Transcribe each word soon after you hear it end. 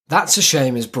That's a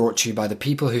Shame is brought to you by the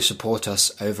people who support us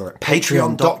over at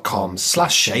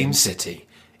patreon.com/shamecity.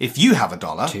 If you have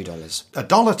 $1, $2.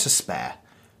 $1 to spare,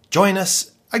 join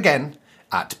us again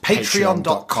at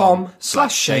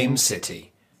patreon.com/shamecity.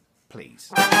 Please.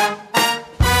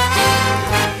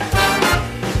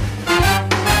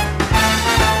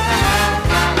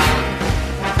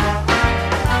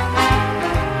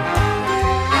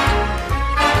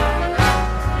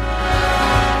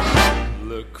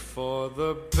 Look for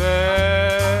the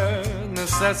bare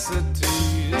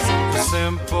necessities,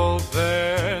 simple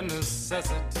bare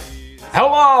necessities.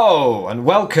 Hello and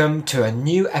welcome to a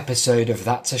new episode of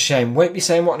That's a Shame. Won't be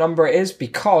saying what number it is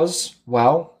because,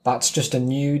 well, that's just a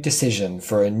new decision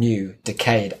for a new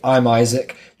decade. I'm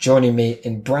Isaac, joining me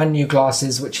in brand new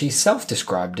glasses, which he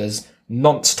self-described as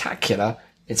nonstacular.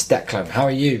 It's Declan. How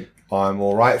are you? I'm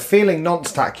all right. Feeling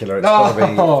non-stacular.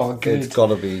 It's got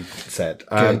to be said.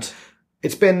 Good.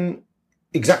 It's been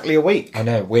exactly a week. I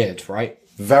know, weird, right?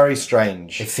 Very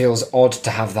strange. It feels odd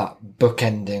to have that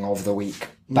bookending of the week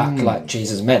back like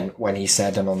Jesus meant when he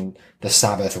said, and on the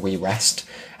Sabbath we rest.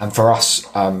 And for us,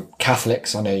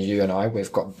 Catholics, I know you and I,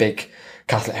 we've got big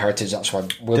Catholic heritage. That's why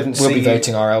we'll be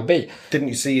voting RLB. Didn't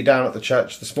you see you down at the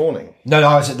church this morning? No,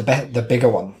 I was at the bigger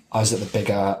one. I was at the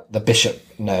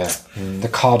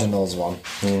Cardinals one,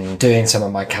 doing some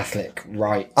of my Catholic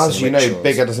rites. As you know, rituals.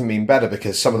 bigger doesn't mean better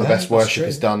because some of the best worship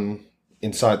is done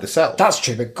inside the cell. That's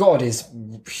true, but God is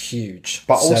huge.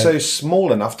 But also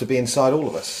small enough to be inside all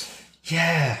of us.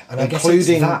 Yeah, and I guess it's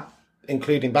that.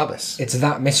 Including Babis. It's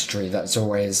that mystery that's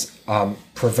always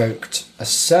provoked a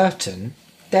certain,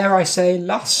 dare I say,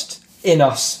 lust in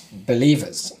us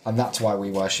believers. And that's why we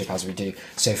worship as we do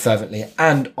so fervently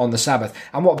and on the Sabbath.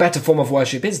 And what better form of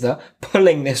worship is there,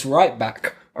 pulling this right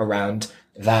back around,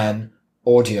 than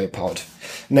AudioPod?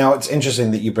 Now, it's interesting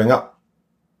that you bring up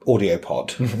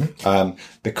AudioPod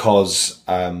because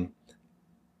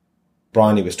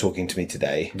Bryony was talking to me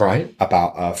today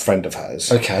about a friend of hers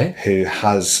who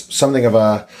has something of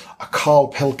a Carl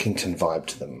Pilkington vibe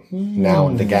to them now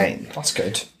and again. That's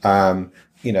good.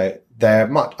 You know, they're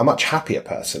a much happier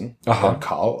person than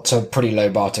Carl. So pretty low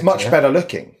bar to Much clear. better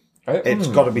looking. It's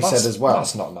got to be said as well.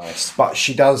 That's not nice. But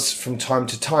she does, from time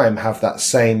to time, have that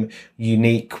same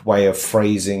unique way of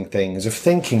phrasing things, of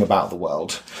thinking about the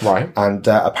world. Right. And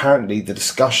apparently the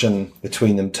discussion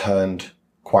between them turned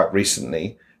quite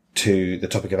recently to the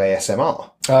topic of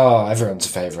ASMR. Oh, everyone's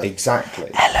favourite.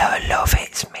 Exactly. Hello, love,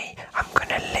 it's me. I'm going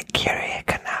to lick your ear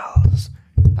canals.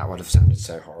 That would have sounded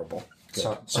so horrible.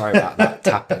 Sorry about that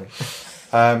tapping.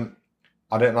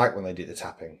 I don't like when they do the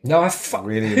tapping. No,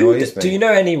 really annoys me. Do you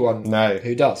know anyone No.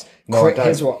 who does? No, I don't.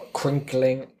 Here's what: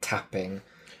 crinkling, tapping,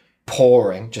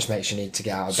 pouring just makes you need to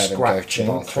get out of bed Scratching,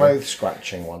 and go to the bathroom. clothes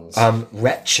scratching ones.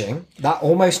 Retching. That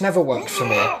almost never works for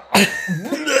me.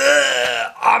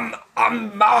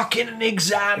 I'm marking an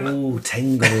exam. Ooh,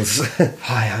 tingles.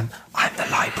 Hi, I'm the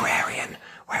librarian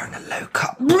wearing a low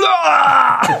cut.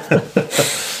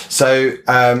 So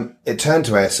it turned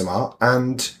to ASMR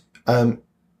and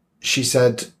she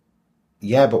said,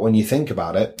 yeah, but when you think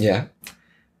about it, Yeah.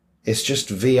 it's just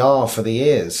VR for the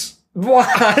ears.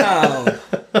 Wow.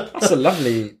 That's a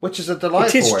lovely... Which is a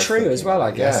delightful It is way of true thinking as well, I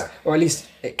about it, guess. yeah. Or at least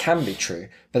it can be true.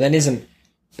 But then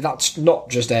that's not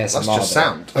just ASMR. That's just though.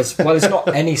 sound. It's not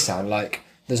any sound. Like,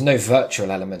 there's no virtual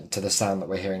element to the sound that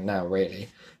we're hearing now, really.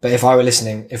 But if we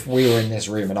were in this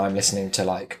room and I'm listening to,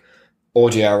 like,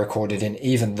 audio recorded in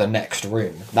even the next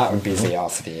room, that would be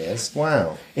VR for the ears.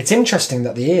 Wow. It's interesting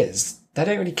that the ears, they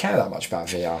don't really care that much about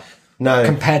VR. No.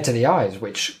 Compared to the eyes,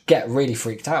 which get really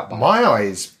freaked out by it. My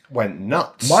eyes went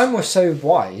nuts. Mine were so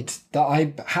wide that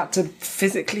I had to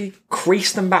physically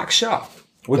crease them back shut.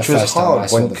 Which the was first time I hard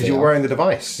saw the because you're VR. wearing the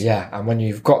device. Yeah, and when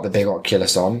you've got the big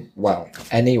Oculus on, well,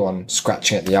 anyone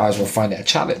scratching at the eyes will find it a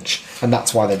challenge. And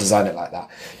that's why they design it like that.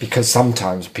 Because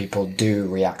sometimes people do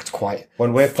react quite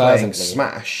When we're playing fervently.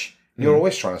 Smash, you're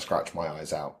always trying to scratch my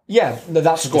eyes out. Yeah, no,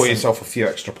 that's Score different. yourself a few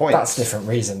extra points. That's a different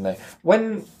reason, though.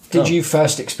 When did you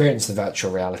first experience the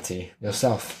virtual reality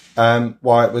yourself?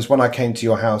 Well, it was when I came to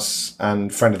your house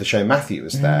and friend of the show Matthew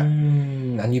was there.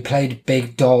 And you played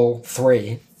Big Doll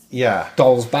 3, Yeah,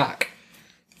 Doll's Back.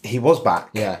 he was back.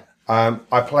 Yeah.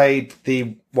 I played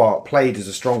played is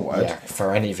a strong word. Yeah,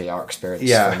 for any VR experience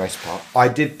Yeah. for the most part. I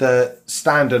did the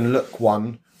stand and look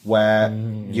one where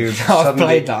you I've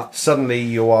played that. suddenly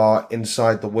you are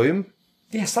inside the womb.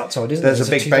 Yes, that's odd, isn't There's it?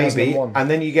 a big baby, and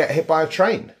then you get hit by a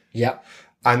train. Yep.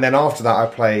 And then after that, I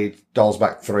played Dolls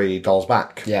Back 3, Dolls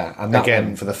Back. Yeah, and that again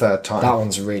one- for the third time. That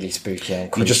one's really spooky and You're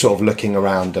creepy. just sort of looking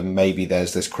around, and maybe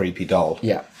there's this creepy doll.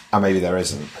 Yeah. And maybe there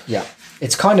isn't. Yeah.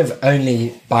 It's kind of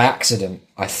only by accident,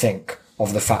 I think,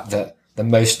 of the fact that the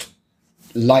most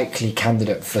likely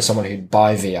candidate for someone who'd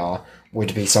buy VR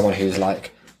would be someone who's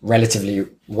like relatively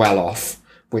well off,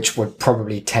 which would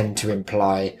probably tend to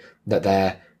imply that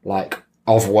they're like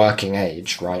of working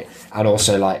age, right? And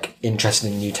also like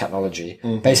interested in new technology.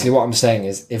 Basically what I'm saying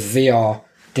is if VR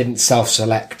didn't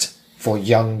self-select for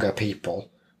younger people,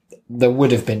 there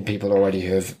would have been people already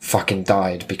who have fucking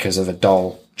died because of a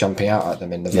doll jumping out at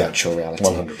them in the virtual reality.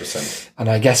 100%. And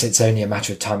I guess it's only a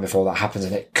matter of time before that happens.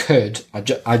 And it could,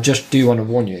 I just do want to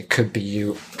warn you, it could be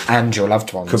you and your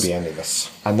loved ones. Could be any of us.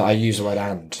 And I use the word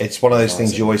and. It's one of those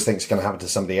things you always think is going to happen to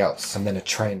somebody else. And then a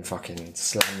train fucking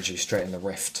slams you straight in the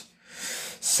rift.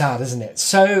 Sad, isn't it?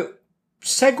 So,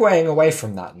 segueing away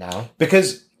from that now.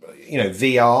 Because,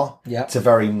 VR, it's a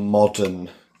very modern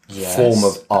form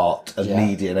of art and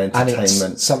media and entertainment.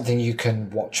 And it's something you can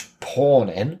watch porn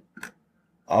in.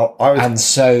 I and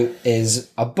so is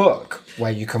a book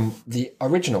where you can, the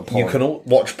original porn. You can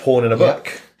watch porn in a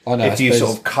book. Oh, no, if you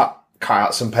sort of cut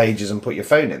out some pages and put your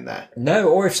phone in there. No,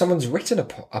 or if someone's written a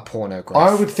pornograph.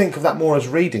 I would think of that more as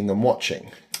reading than watching.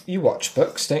 You watch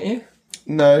books, don't you?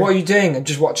 No. What are you doing? I'm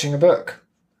just watching a book.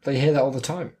 But you hear that all the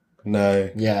time. No.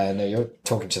 Yeah, no, you're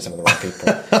talking to some of the right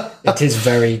people. It is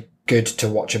very good to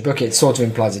watch a book. It sort of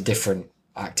implies a different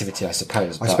activity, I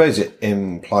suppose. I suppose it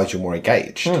implies you're more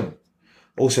engaged.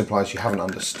 Also implies you haven't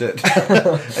understood.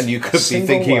 And you could be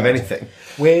thinking of anything.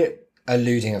 We're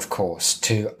alluding, of course,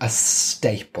 to a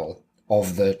staple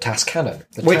of the TAS canon.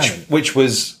 Which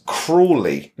was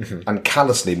cruelly and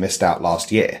callously missed out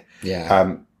last year.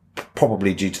 Yeah.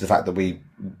 Probably due to the fact that we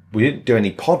didn't do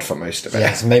any pod for most of it.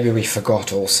 Yes, maybe we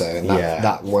forgot also. And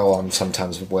that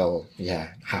sometimes will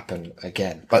happen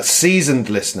again. But seasoned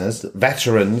listeners,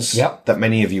 veterans, that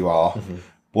many of you are,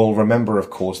 will remember, of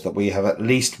course, that we have at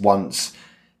least once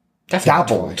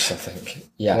dabbled. Twice, I think.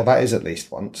 Yeah. Well, that is at least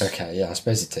once. Okay, yeah, I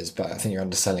suppose it is, but I think you're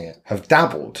underselling it. Have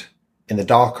dabbled in the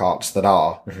dark arts that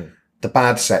are the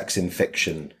Bad Sex in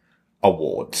Fiction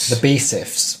Awards. The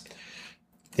BSIFs.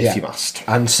 If you must.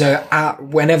 And so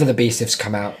whenever the BSIFs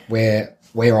come out, we're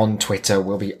on Twitter,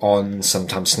 we'll be on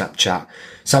sometimes Snapchat,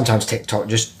 sometimes TikTok,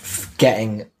 just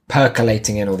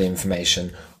percolating in all the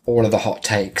information, all of the hot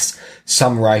takes,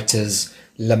 some writers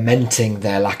lamenting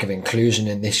their lack of inclusion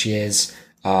in this year's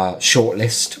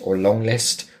shortlist or long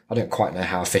list. I don't quite know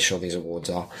how official these awards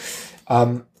are.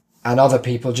 And other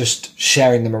people just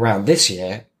sharing them around. This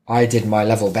year, I did my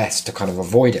level best to kind of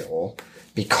avoid it all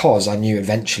because I knew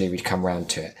eventually we'd come round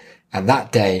to it. And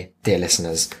that day, dear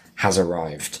listeners, has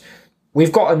arrived.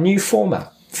 We've got a new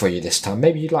format for you this time.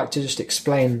 Maybe you'd like to just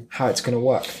explain how it's going to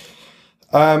work.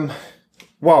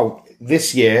 Well,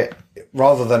 this year,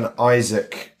 rather than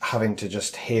Isaac having to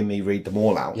just hear me read them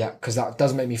all out. Yeah, because that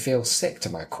does make me feel sick to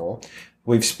my core.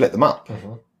 We've split them up.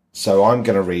 So I'm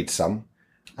going to read some.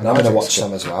 And I'm going to watch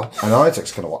some as well. And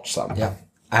Isaac's going to watch some. Yeah.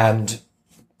 And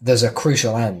there's a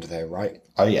crucial and though, right?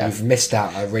 Oh, yeah. You've missed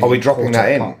out a really Are we dropping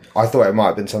that in? part. I thought it might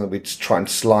have been something we'd try and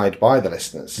slide by the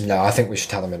listeners. No, I think we should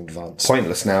tell them in advance.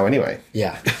 Pointless now anyway.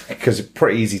 Yeah. Because it's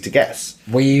pretty easy to guess.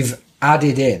 We've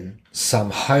added in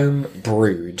some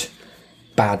home-brewed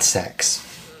bad sex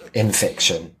in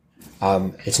fiction.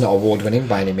 It's not award-winning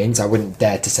by any means. I wouldn't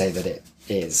dare to say that it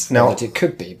is. No. That it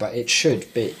could be, but it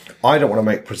should be. I don't want to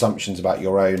make presumptions about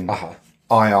your own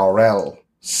IRL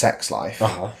sex life.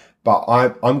 But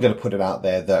I'm going to put it out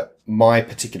there that my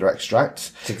particular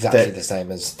extracts, it's exactly the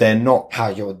same as they're not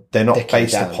they're not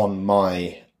based upon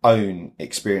my own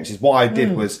experiences. What I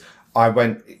did was I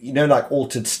went, like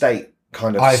Altered State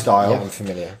kind of style. Yeah, I'm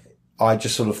familiar. I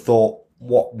just sort of thought,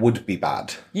 what would be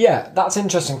bad? Yeah, that's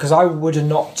interesting because I would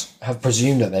not have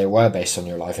presumed that they were based on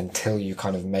your life until you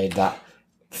kind of made that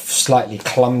slightly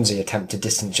clumsy attempt to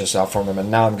distance yourself from them.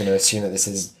 And now I'm going to assume that this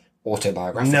is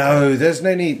autobiographical. No, there's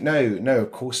no need. No,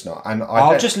 of course not. And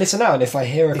I'll just listen out, and if I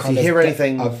hear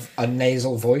anything of a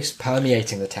nasal voice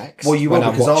permeating the text, well, you will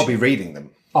because I'll be reading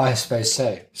them. I suppose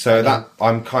so. So that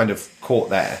I'm kind of caught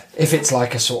there. If it's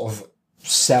like a sort of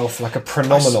like a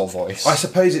pronominal voice, I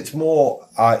suppose it's more.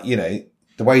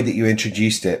 The way that you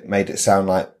introduced it made it sound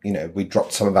like we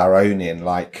dropped some of our own in,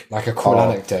 like a cool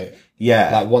anecdote.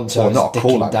 Yeah. Like once I was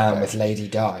dicking down with Lady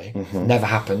Di. Never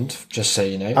happened, just so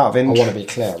you know. I want to be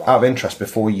clear about out of interest,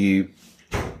 before you...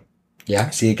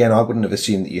 Yeah? See, again, I wouldn't have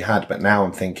assumed that you had, but now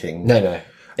I'm thinking... No.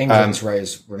 England's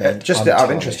rose remained just out of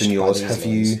interest in yours, have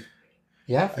you...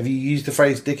 Yeah? Have you used the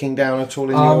phrase dicking down at all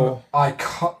in your...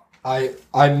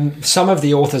 I'm some of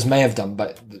the authors may have done,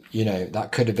 but, that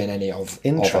could have been any of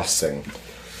Interesting. Of us.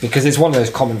 Because it's one of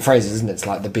those common phrases, isn't it? It's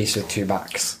like the beast with two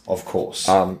backs. Of course.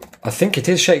 I think it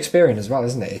is Shakespearean as well,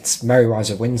 isn't it? It's Merry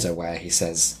Rise of Windsor where he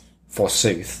says,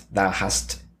 "Forsooth, thou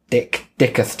hast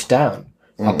dicketh down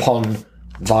upon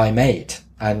thy maid.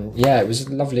 And yeah, it was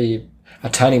a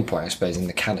turning point, I suppose, in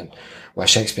the canon, where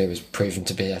Shakespeare was proven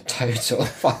to be a total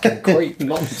fucking creep,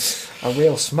 nonce, a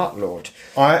real smut lord.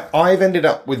 I've ended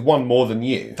up with one more than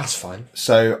you. That's fine.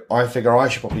 So I figure I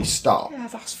should probably start. Yeah,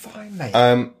 that's fine,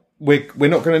 mate. We're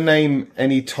not going to name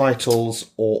any titles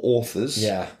or authors.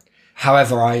 Yeah.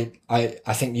 However, I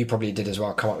think you probably did as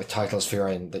well come up with titles for your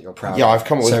own that you're proud of. Yeah, I've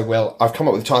come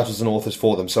up with titles and authors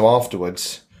for them. So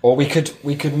afterwards, or we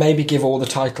could maybe give all the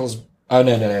titles. Oh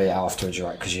no, yeah, afterwards you're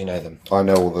right because you know them. I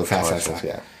know all the titles. Fair.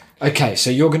 Yeah. Okay, so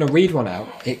you're going to read one out.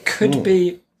 It could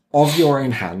be of your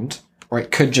own hand, or it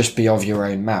could just be of your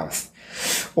own mouth,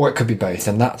 or it could be both,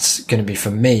 and that's going to be for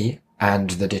me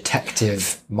and the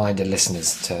detective-minded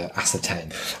listeners to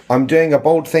ascertain. I'm doing a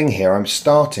bold thing here. I'm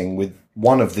starting with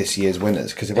one of this year's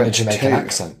winners because it went to Jamaican two.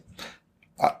 accent.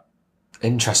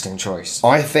 Interesting choice.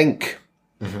 I think,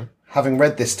 having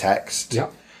read this text, Yeah.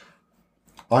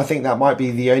 I think that might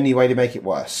be the only way to make it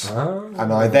worse. Oh.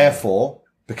 And I therefore,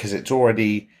 because it's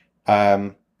already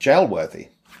jail-worthy,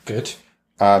 Good.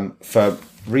 for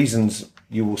reasons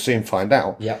you will soon find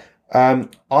out, Yeah.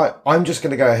 I'm just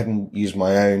going to go ahead and use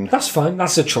my own That's fine.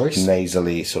 That's a choice.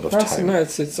 nasally sort of tone. No,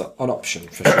 it's an option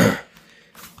for sure.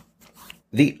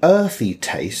 The earthy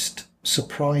taste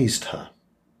surprised her.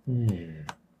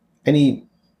 Any...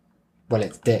 Well,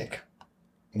 it's dick.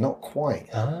 Not quite.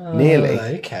 Oh, Nearly.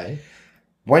 Okay.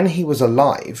 When he was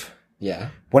alive, Yeah.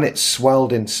 when it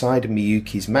swelled inside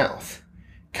Miyuki's mouth,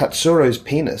 Katsuro's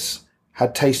penis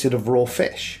had tasted of raw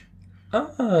fish,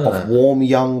 of warm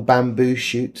young bamboo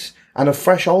shoots, and of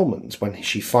fresh almonds when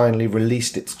she finally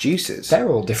released its juices. They're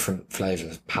all different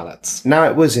flavour palettes. Now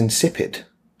it was insipid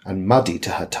and muddy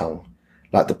to her tongue,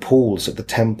 like the pools at the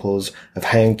temples of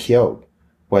Heian-kyo,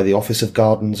 where the Office of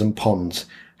Gardens and Ponds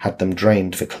had them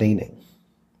drained for cleaning.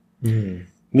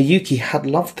 Miyuki had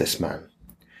loved this man.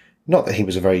 Not that he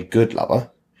was a very good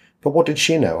lover, but what did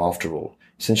she know, after all,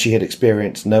 since she had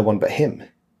experienced no one but him?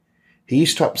 He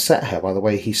used to upset her by the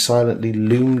way he silently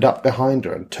loomed up behind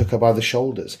her and took her by the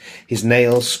shoulders, his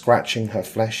nails scratching her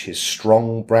flesh, his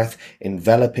strong breath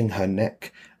enveloping her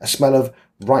neck, a smell of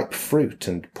ripe fruit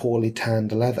and poorly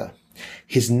tanned leather,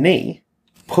 his knee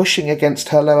pushing against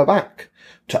her lower back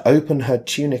to open her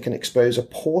tunic and expose a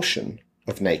portion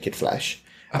of naked flesh,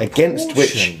 against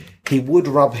which he would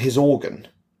rub his organ,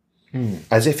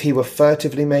 as if he were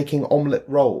furtively making omelette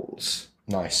rolls.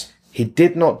 Nice. He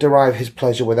did not derive his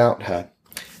pleasure without her,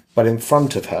 but in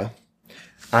front of her,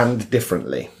 and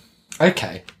differently.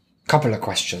 Okay. Couple of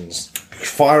questions.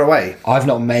 Fire away. I've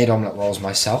not made omelette rolls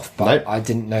myself, but Nope. I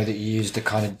didn't know that you used a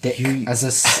kind of dick as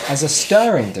a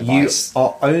stirring You device.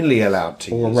 are only allowed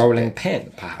to Or a use rolling it.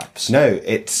 pin, perhaps. No,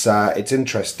 it's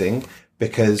interesting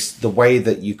because the way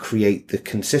that you create the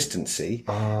consistency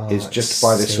is just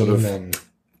by this sort Semen. of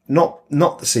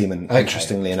not the semen. Okay.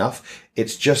 Interestingly enough,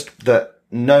 it's just that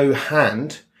no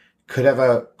hand could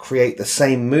ever create the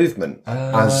same movement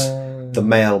as the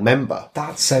male member.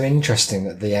 That's so interesting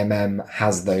that the MM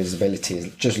has those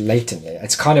abilities just latently.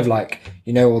 It's kind of like,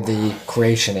 you know, all the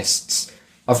creationists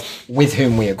with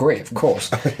whom we agree, of course,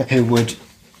 who would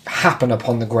happen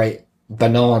upon the great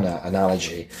banana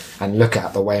analogy and look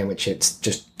at the way in which it's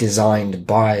just designed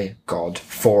by God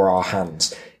for our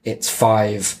hands. It's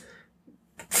 5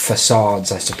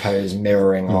 facades, I suppose,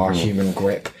 mirroring our human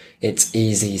grip. It's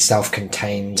easy,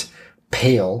 self-contained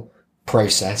peel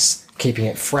process, keeping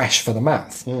it fresh for the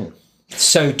mouth.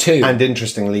 So too, And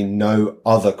interestingly, no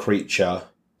other creature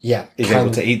yeah, is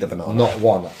able to eat the banana. Not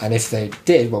one. And if they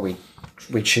did, well,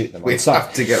 we'd shoot them. We on sight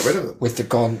have to get rid of them. with the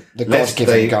Lest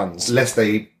God-given they- guns. Lest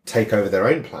they take over their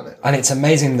own planet. And it's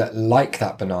amazing that, like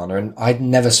that banana, and I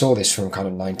never saw this from kind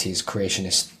of 90s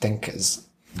creationist thinkers,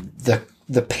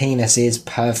 the penis is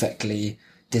perfectly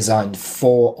designed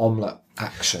for omelette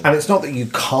action. And it's not that you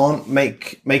can't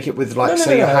make it with, like, No,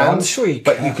 say, your no, hands. I'm sure you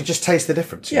but can. you could just taste the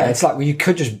difference. you Yeah, know? it's like, well, you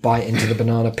could just bite into the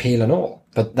banana peel and all,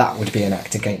 but that would be an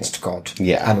act against God.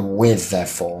 Yeah. And with,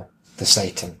 therefore, the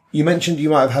Satan. You mentioned you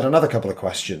might have had another couple of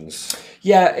questions.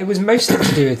 Yeah, it was mostly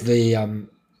to do with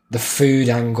the food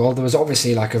angle. There was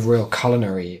obviously like a real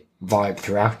culinary vibe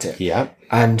throughout it. Yeah.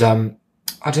 And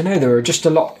I don't know, there were just a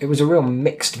lot. It was a real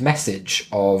mixed message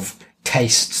of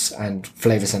tastes and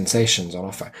flavour sensations on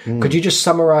offer. Could you just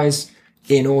summarise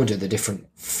in order the different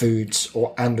foods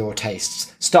or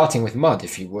tastes, starting with mud,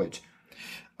 if you would?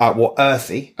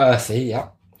 Earthy, Earthy, yeah.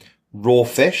 raw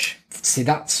fish. See,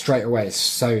 that straight away is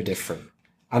so different.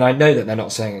 And I know that they're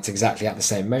not saying it's exactly at the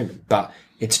same moment, but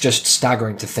it's just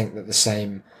staggering to think that the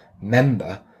same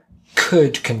member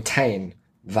could contain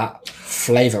that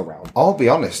flavour realm. I'll be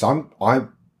honest, I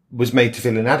was made to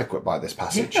feel inadequate by this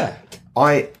passage. Yeah.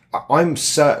 I I'm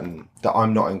certain that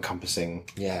I'm not encompassing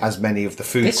Yeah. as many of the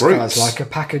food This groups. guy's like a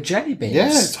pack of jelly beans. yeah,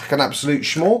 it's like an absolute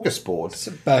smorgasbord. It's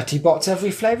a Bertie Bott's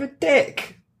every flavoured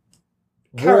dick.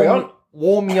 Carry on.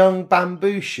 Warm young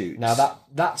bamboo shoots. Now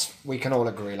that's we can all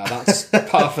agree, like that's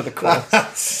par for the course.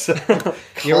 That's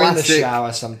You're in the classic.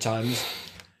 shower sometimes.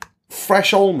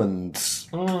 Fresh almonds.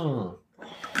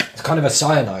 It's kind of a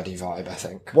cyanide-y vibe, I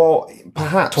think. Well,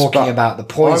 perhaps. Talking but about the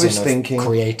poison I was of thinking,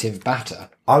 creative batter.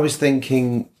 I was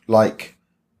thinking like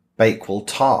Bakewell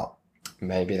tart.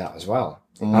 Maybe that as well.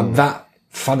 And that,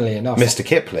 funnily enough, Mr.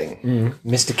 Kipling.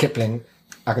 Mr. Kipling,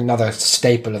 another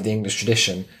staple of the English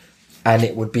tradition, and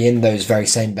it would be in those very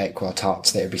same Bakewell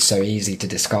tarts that it would be so easy to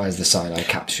disguise the cyanide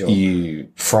capsule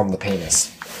from the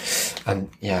penis. And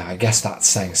yeah, I guess that's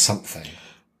saying something.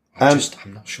 I'm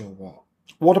not sure what.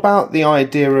 What about the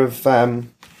idea of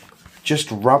just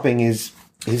rubbing his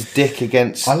dick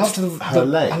against I loved her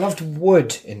leg? I loved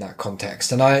wood in that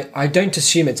context, and I don't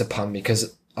assume it's a pun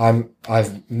because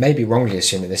I've maybe wrongly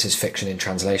assumed that this is fiction in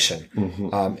translation.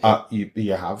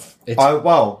 You have.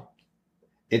 Well,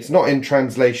 it's not in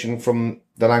translation from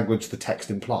the language the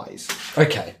text implies.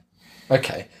 Okay.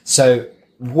 So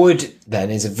wood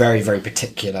then is a very, very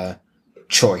particular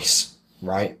choice,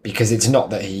 right? Because it's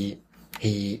not that he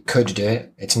could do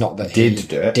it. It's not that he Did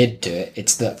do it. Did do it.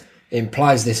 It's that it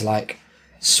implies this like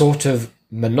sort of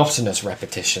monotonous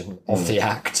repetition of the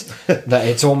act that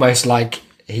it's almost like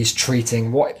he's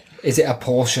treating is it a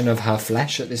portion of her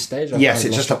flesh at this stage? Yes,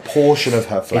 it's just a portion of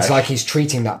her flesh. It's like he's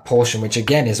treating that portion, which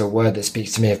again is a word that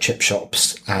speaks to me of chip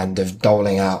shops and of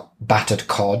doling out battered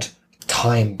cod,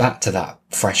 tying back to that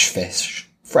fresh fish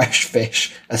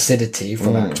acidity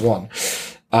from Act 1.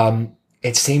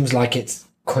 It seems like it's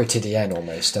quotidienne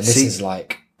almost, and this is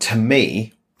like to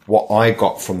me, what I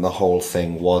got from the whole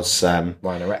thing was an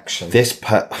erection.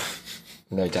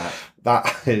 No doubt.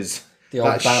 That is The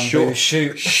old bamboo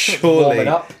shoot. Surely, Warming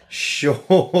up.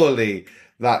 surely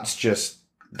that's just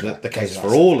the case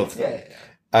for all of them.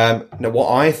 Yeah. Now, what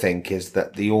I think is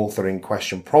that the author in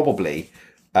question probably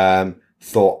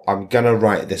thought, I'm going to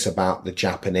write this about the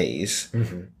Japanese.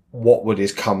 Mm-hmm. What would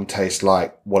his cum taste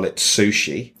like? Well, it's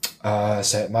sushi.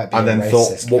 So it might be And a then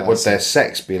racist thought, what would person. their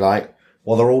sex be like?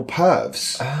 Well, they're all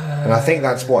pervs. And I think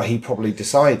that's what he probably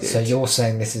decided. So you're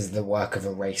saying this is the work of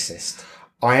a racist?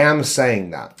 I am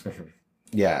saying that.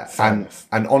 Yeah. And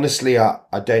honestly, I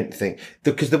don't think,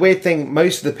 because the weird thing,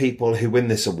 most of the people who win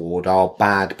this award are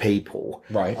bad people.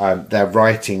 Right. Their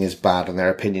writing is bad and their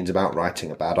opinions about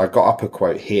writing are bad. I got up a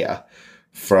quote here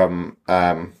from,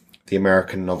 the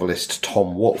American novelist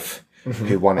Tom Wolfe,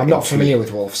 who won it. I'm not familiar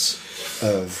with Wolf's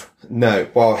No.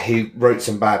 Well, he wrote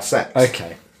some bad sex.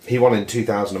 Okay. He won in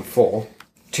 2004.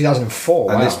 2004.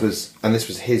 Wow. And this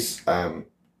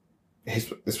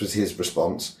was his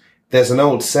response. There's an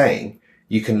old saying,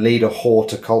 you can lead a whore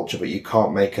to culture, but you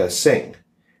can't make her sing.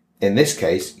 In this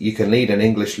case, you can lead an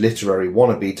English literary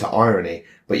wannabe to irony,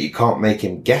 but you can't make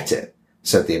him get it,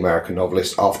 said the American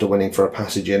novelist after winning for a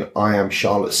passage in I Am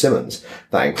Charlotte Simmons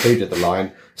that included the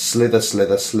line, slither,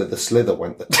 slither, slither, slither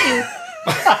went the tongue.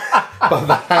 But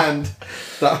the hand,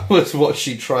 that was what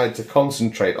she tried to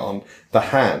concentrate on, the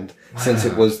hand, since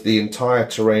it was the entire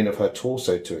terrain of her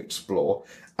torso to explore,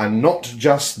 and not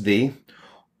just the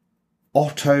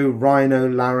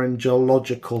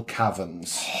otorhinolaryngological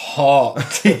caverns. Hot.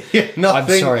 Nothing I'm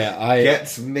sorry,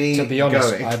 gets me to be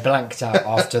honest, going. I blanked out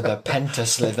after the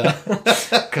pentaslither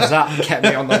because that kept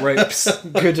me on the ropes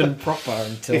good and proper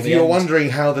until If the you're end. wondering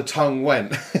how the tongue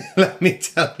went, let me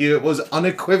tell you, it was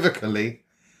unequivocally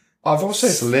I've also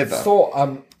slither.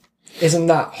 thought, isn't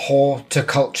that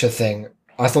horticulture thing?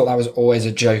 I thought that was always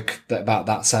a joke about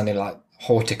that sounding like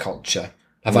horticulture.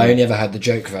 Have I only ever heard the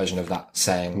joke version of that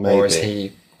saying, or has Maybe.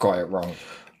 he got it wrong?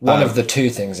 One of the two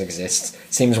things exists.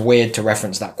 Seems weird to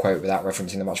reference that quote without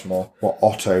referencing the much more. What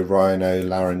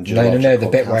otorhinolaryngological No, the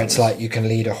bit where it's caverns. like you can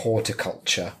lead a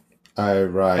horticulture. Oh,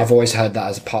 right. I've always heard that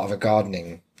as a part of a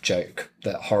gardening joke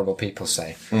that horrible people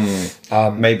say.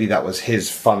 Maybe that was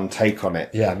his fun take on it.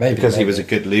 Yeah, maybe. Because he was a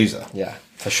good loser. Yeah,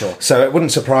 for sure. So it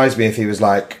wouldn't surprise me if he was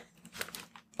like,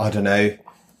 I don't know,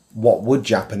 what would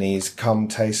Japanese cum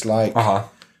taste like? Uh-huh.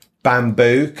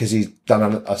 Bamboo, because he's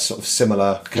done a sort of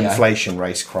similar conflation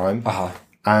race crime. Uh-huh.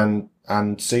 And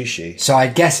sushi. So I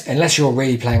guess, unless you're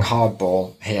really playing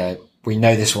hardball here, we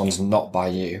know this one's not by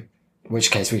you. In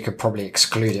which case, we could probably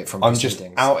exclude it from I'm just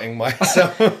proceedings. outing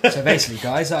myself. So basically,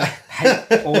 guys, I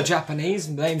hate all Japanese.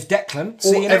 My name's Declan.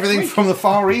 See you next Everything week. from the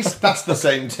Far East, that's the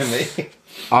same to me.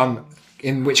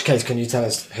 In which case, can you tell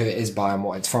us who it is by and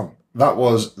what it's from? That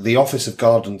was The Office of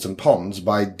Gardens and Ponds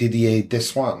by Didier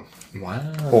Deswan.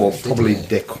 Wow. Or probably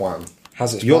Desquin.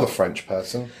 How's it You're the spelled? French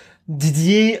person.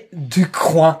 Didier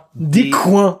Ducoin.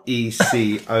 Ducoin.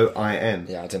 Ecoin.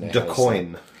 Yeah, I don't know how De you say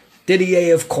coin.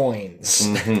 Didier of coins.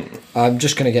 Mm-hmm. I'm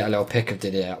just going to get a little pic of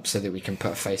Didier up so that we can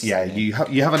put a face Yeah, on it. you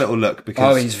have a little look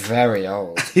because Oh, he's very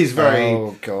old. he's very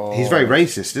Oh, God. he's very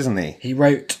racist, isn't he? He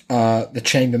wrote The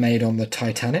Chambermaid on the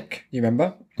Titanic, you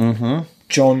remember? Mm-hmm.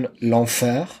 John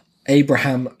L'Enfer,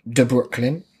 Abraham de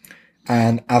Brooklyn,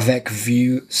 and Avec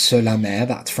Vue sur la mer,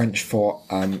 that's French for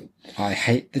I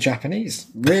hate the Japanese.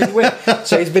 Really weird.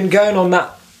 So he's been going on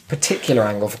that particular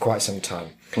angle for quite some time.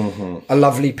 Mm-hmm. A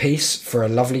lovely piece for a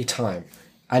lovely time.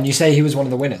 And you say he was one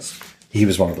of the winners. He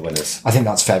was one of the winners. I think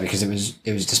that's fair because it was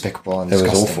despicable and It was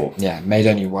disgusting. awful. Yeah, made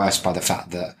only worse by the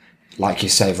fact that, like you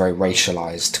say, very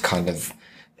racialized kind of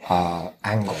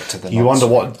angle to the. You wonder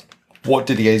what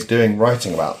Didier's doing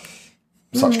writing about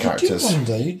such characters.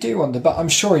 You do wonder, but I'm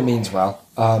sure he means well.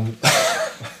 I'm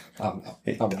not.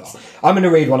 I'm going to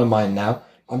read one of mine now.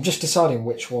 I'm just deciding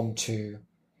which one to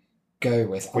go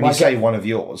with. When you say one of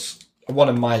yours, one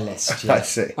of my list, yeah. I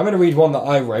see. I'm going to read one that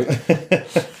I wrote,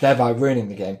 thereby ruining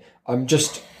the game. I'm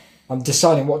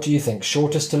deciding, what do you think?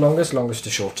 Shortest to longest, longest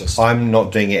to shortest? I'm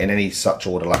not doing it in any such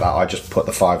order like that. I just put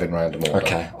the 5 in random order.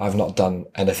 Okay, I've not done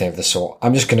anything of the sort.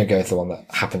 I'm just going to go with the one that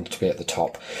happened to be at the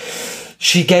top.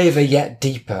 She gave a yet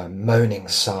deeper, moaning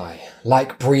sigh.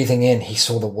 Like breathing in, he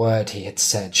saw the word he had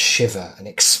said shiver and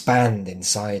expand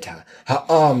inside her. Her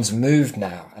arms moved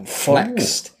now and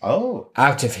flexed. Oh.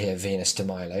 Out of here, Venus de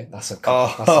Milo. That's a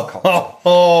cop.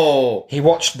 Oh. He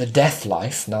watched The Death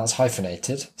Life. Now it's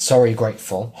hyphenated. Sorry,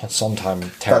 Grateful. Sondheim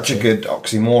territory. That's a good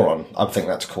oxymoron. I think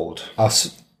that's called. A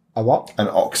what? An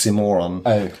oxymoron.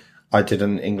 Oh. I did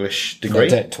an English No, degree.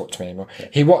 don't talk to me anymore.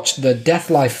 He watched the death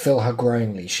life fill her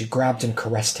growingly. She grabbed and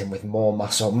caressed him with more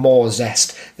muscle, more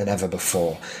zest than ever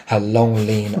before. Her long,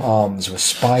 lean arms were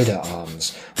spider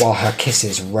arms, while her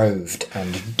kisses roved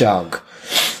and dug.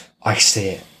 I see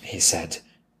it, he said.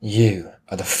 You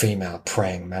are the female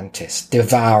praying mantis,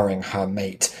 devouring her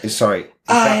mate. Sorry.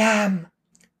 I am.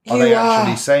 Are You they are.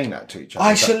 actually saying that to each other?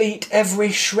 I shall eat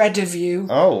every shred of you.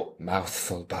 Oh.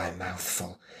 Mouthful by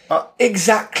mouthful.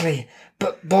 Exactly.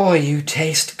 But boy, you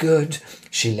taste good.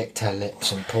 She licked her lips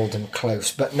and pulled him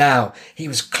close. But now he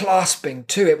was clasping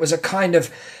too. It was a kind of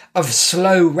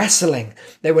slow wrestling.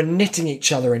 They were knitting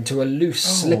each other into a loose,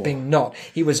 slipping knot.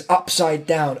 He was upside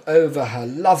down over her,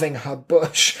 loving her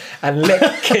bush and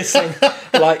kissing,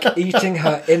 like eating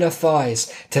her inner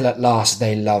thighs, till at last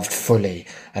they loved fully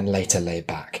and later lay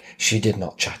back. She did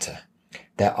not chatter.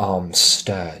 Their arms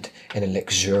stirred in a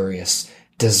luxurious,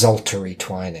 desultory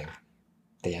twining.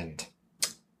 The end.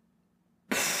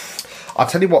 I'll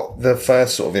tell you what the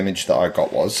first sort of image that I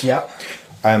got was. Yeah.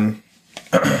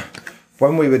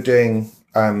 When we were doing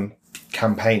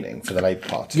campaigning for the Labour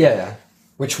Party, Yeah.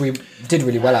 Which we did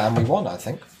really well at and we won, I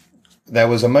think. there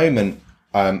was a moment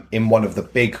in one of the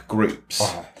big groups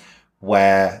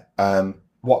where...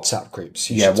 WhatsApp groups.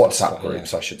 you yeah, should WhatsApp specify,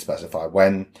 groups, I should specify,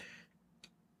 when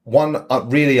one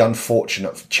really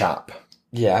unfortunate chap...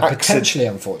 Yeah, potentially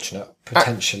unfortunate.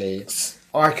 Potentially...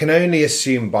 I can only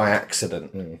assume by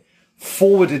accident,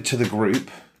 forwarded to the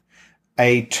group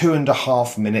a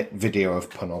 2.5 minute video of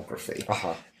pornography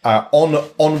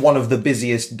on one of the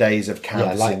busiest days of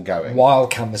canvassing going. While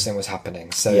canvassing was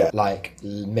happening. So, Yeah.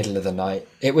 middle of the night.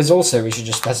 It was also, we should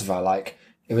just specify,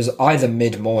 it was either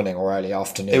mid-morning or early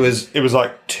afternoon. It was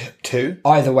like 2.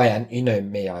 Either way, and you know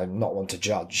me, I'm not one to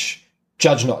judge.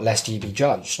 Judge not lest ye be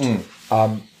judged.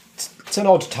 It's an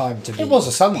odd time to be It was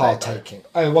a Sunday, partaking.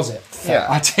 Oh, was it? Fair. Yeah.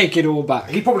 I take it all back.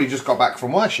 He probably just got back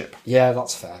from worship. Yeah,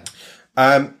 that's fair.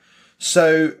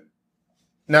 So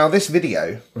now this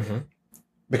video,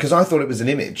 because I thought it was an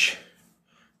image,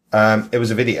 it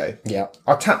was a video. Yeah.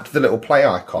 I tapped the little play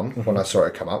icon when I saw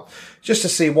it come up, just to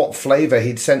see what flavour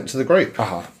he'd sent to the group.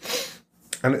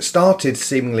 And it started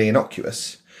seemingly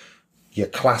innocuous. Your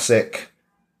classic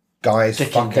guys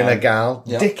Dicking fucking down. a gal,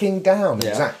 Yeah. dicking down,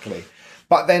 exactly.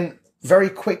 But then very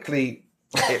quickly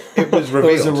it was It revealed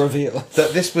was a reveal.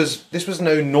 that this was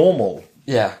no normal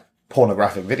Yeah.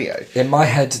 pornographic video. In my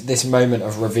head, this moment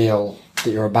of reveal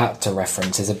that you're about to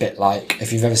reference is a bit like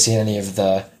if you've ever seen any of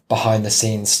the behind the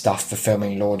scenes stuff for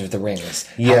filming Lord of the Rings.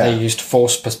 How Yeah. they used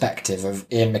forced perspective of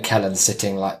Ian McKellen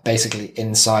sitting basically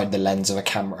inside the lens of a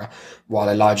camera while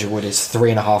Elijah Wood is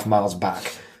 3.5 miles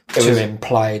back to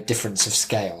imply difference of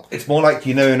scale. It's more like,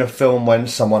 in a film when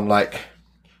someone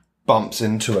bumps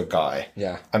into a guy.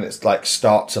 Yeah. And it's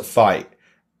starts a fight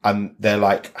and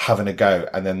they're having a go,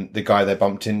 and then the guy they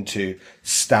bumped into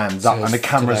stands up and the it's to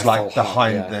camera's their full height,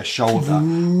 behind yeah. their shoulder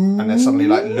and they're suddenly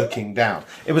looking down.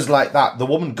 It was like that. The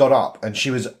woman got up and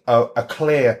she was a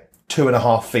clear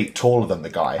 2.5 feet taller than the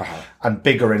guy and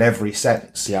bigger in every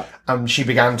sense. Yeah. And she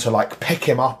began to like pick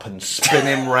him up and spin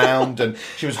him round, and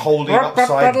she was holding him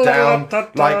upside down.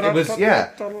 Like it was,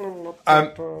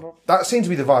 that seemed to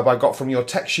be the vibe I got from your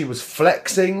text. She was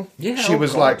flexing. Yeah, she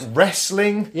was like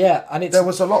wrestling. Yeah, and There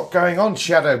was a lot going on.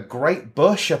 She had a great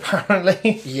bush,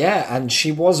 apparently. Yeah, and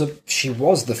she was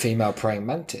the female praying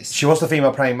mantis. She was the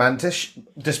female praying mantis,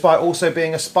 despite also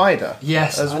being a spider.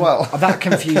 Yes, as well. That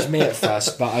confused me at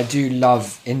first, but I do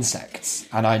love insects,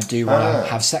 and I do want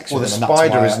to have sex with the them.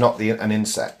 spider is not an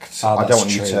insect. I don't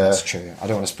want you to. That's true. I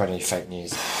don't want to spread any fake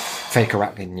news, fake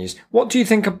arachnid news. What do you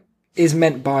think is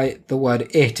meant by the word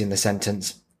 "it" in the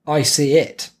sentence? I see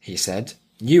it, he said.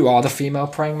 You are the female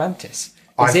praying mantis.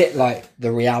 Is it like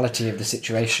the reality of the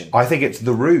situation? I think it's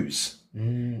the ruse.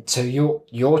 So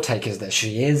your take is that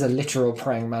she is a literal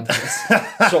praying mantis,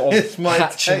 sort of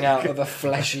hatching out of a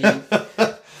fleshy.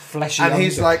 And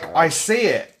he's like, I see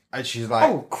it. And she's like,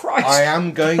 oh, Christ. I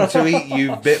am going to eat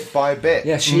you bit by bit.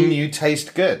 Yeah, you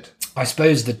taste good. I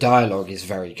suppose the dialogue is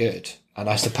very good. And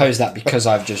I suppose that because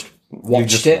I've just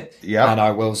watched it, and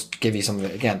I will give you some of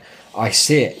it again. I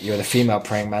see it. You're the female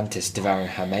praying mantis devouring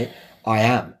her mate. I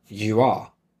am. You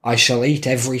are. I shall eat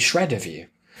every shred of you.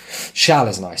 Shall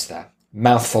is nice there.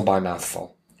 Mouthful by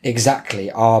mouthful. Exactly.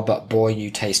 But boy,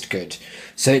 you taste good.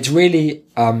 So it's really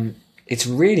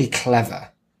clever.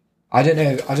 I don't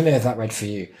know if that read for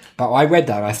you, but I read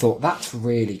that and I thought that's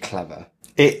really clever.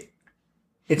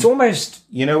 It's almost,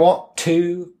 you know what?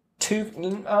 Too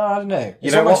I don't know.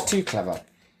 It's almost too clever.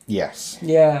 Yes.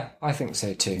 Yeah, I think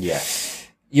so too. Yes.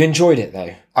 You enjoyed it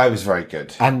though. I was very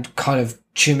good. And kind of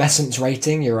tumescence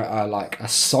rating, you're at a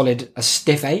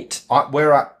stiff 8.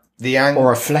 We're at the angle,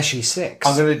 or a fleshy 6.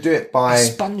 I'm going to do it by a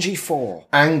spongy 4.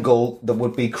 Angle that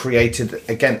would be created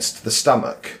against the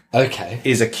stomach. Okay,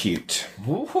 is acute.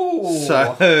 Ooh,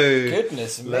 so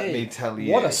goodness me! Let me tell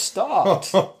you, what a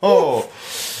start! Over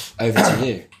to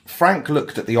you. Frank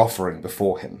looked at the offering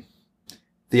before him.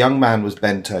 The young man was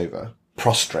bent over,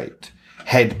 prostrate,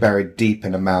 head buried deep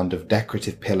in a mound of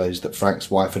decorative pillows that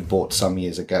Frank's wife had bought some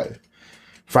years ago.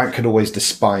 Frank had always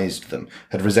despised them,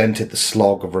 had resented the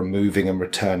slog of removing and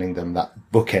returning them that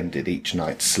bookended each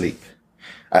night's sleep.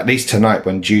 At least tonight,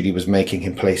 when Judy was making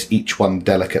him place each one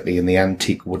delicately in the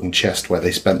antique wooden chest where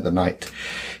they spent the night,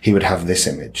 he would have this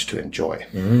image to enjoy.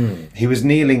 He was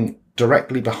kneeling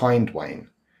directly behind Wayne,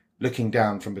 looking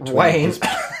down from between Wayne?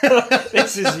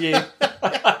 This is you.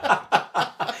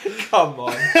 Come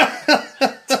on.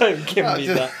 Don't give me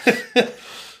that.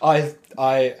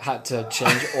 I had to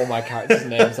change all my characters'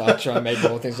 names after I made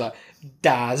more things like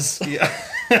Daz. Yeah.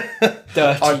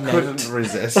 Dirty I couldn't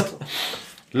resist.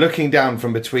 Looking down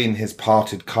from between his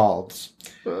parted calves.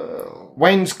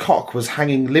 Wayne's cock was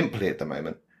hanging limply at the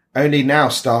moment, only now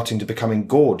starting to become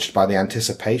engorged by the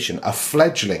anticipation, a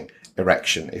fledgling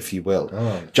erection, if you will,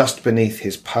 just beneath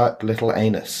his pert little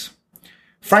anus.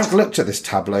 Frank looked at this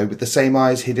tableau with the same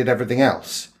eyes he did everything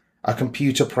else, a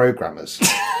computer programmer's.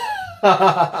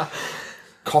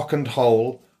 Cock and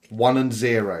hole, 1 and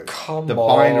 0. The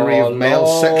binary of male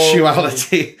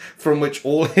sexuality from which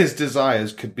all his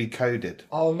desires could be coded.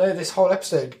 Oh no, this whole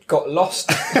episode got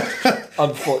lost,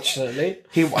 unfortunately.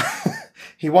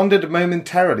 He wondered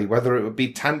momentarily whether it would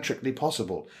be tantrically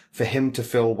possible for him to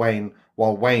fill Wayne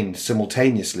while Wayne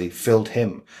simultaneously filled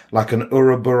him, like an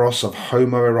Ouroboros of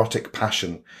homoerotic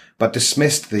passion, but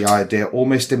dismissed the idea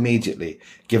almost immediately,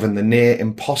 given the near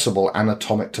impossible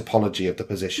anatomic topology of the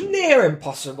position. Near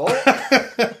impossible?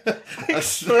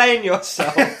 Explain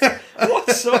yourself. What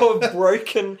sort of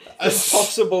broken,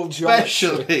 impossible geometry?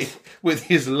 Especially with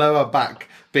his lower back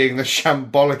being the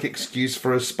shambolic excuse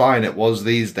for a spine it was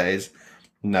these days.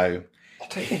 No. I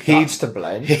don't think that's to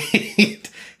blame.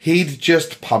 He'd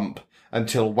just pump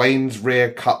until Wayne's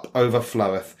rear cup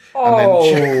overfloweth,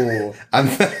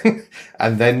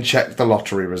 and then check the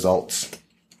lottery results.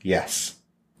 Yes,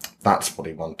 that's what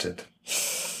he wanted.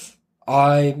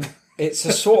 It's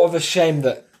a sort of a shame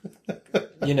that,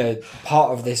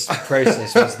 part of this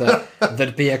process was that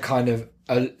there'd be a kind of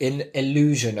an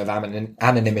illusion of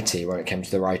anonymity when it came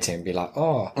to the writing, and be like,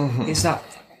 is that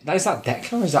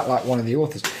Declan, or is that like one of the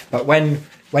authors? But when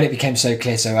it became so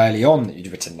clear so early on that you'd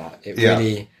written that, it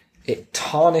really it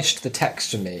tarnished the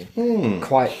text for me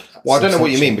quite. Well, I don't know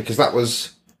what you mean, because that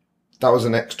was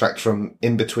an extract from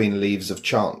In Between Leaves of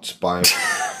Chance by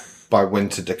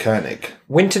Winter de Koenig.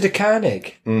 Winter de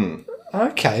Koenig.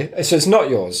 Okay, so it's not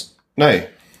yours. No,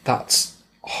 that's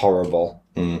horrible.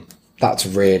 That's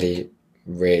really,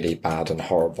 really bad and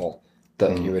horrible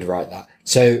that you would write that.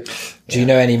 So, do you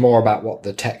know any more about what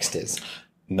the text is?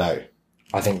 No.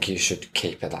 I think you should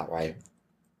keep it that way.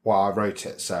 Well, I wrote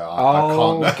it, so I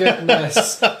Oh, can't.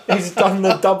 goodness. He's done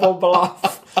the double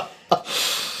bluff.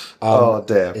 Oh,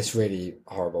 dear. It's really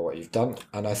horrible what you've done.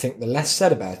 And I think the less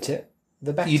said about it,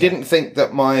 the better. You didn't think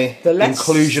that my The less,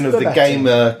 inclusion of the the better.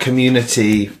 gamer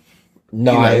community...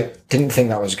 No, you know- I didn't think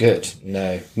that was good.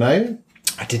 No, No?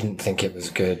 I didn't think it was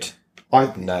good.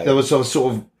 No. There was a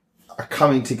sort of a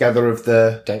coming together of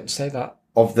the Don't say that.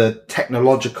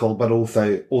 technological, but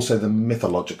also the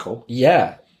mythological.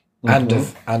 Yeah. And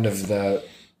Mm-hmm. of the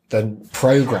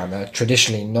programmer,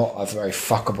 traditionally not a very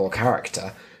fuckable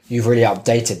character. You've really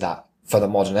updated that for the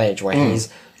modern age where he's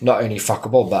not only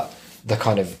fuckable, but the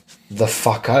kind of the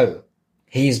fucko.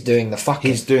 He's doing the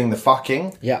fucking. He's doing the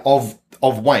fucking Yeah. of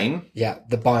Wayne, Yeah,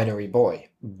 the binary boy.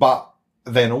 but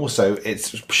then also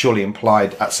it's surely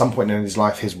implied at some point in his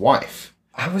life his wife.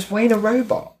 Was Wayne a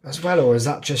robot as well, or is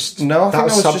that just No, I think that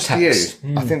was just subtext?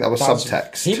 you. I think that was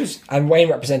subtext. He was, and Wayne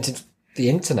represented the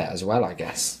internet as well, I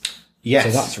guess. Yes.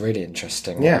 So that's really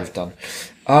interesting what Yeah. you've done.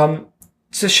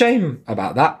 It's a shame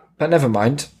about that, but never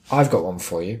mind. I've got one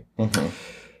for you. Mm-hmm.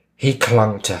 He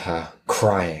clung to her,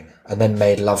 crying, and then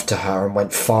made love to her and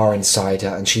went far inside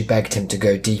her, and she begged him to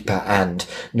go deeper and,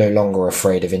 no longer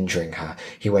afraid of injuring her,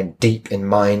 he went deep in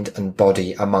mind and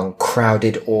body among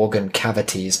crowded organ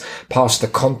cavities, past the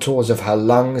contours of her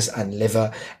lungs and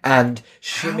liver, and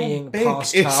shimmying big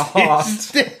past is her his heart.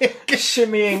 dick?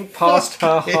 Shimmying past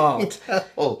her heart.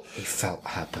 Oh, He felt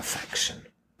her perfection.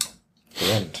 The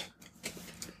end.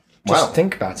 wow. Just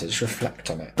think about it. Just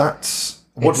reflect on it. That's...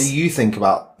 What It's- do you think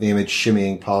about the image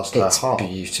shimmying past her It's heart?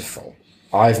 beautiful.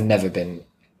 I've never been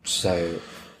so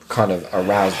kind of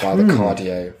aroused by Hmm.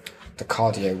 the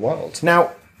cardio world.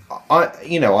 Now,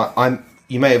 I'm.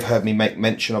 You may have heard me make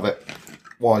mention of it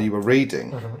while you were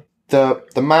reading. The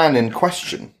man in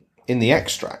question in the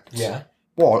extract. Yeah.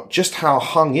 What? Just how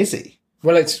hung is he?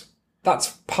 Well, that's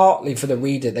partly for the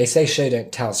reader. They say show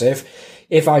don't tell. So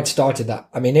if I'd started that,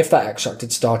 I mean, if that extract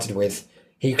had started with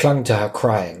he clung to her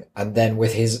crying, and then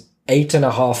with his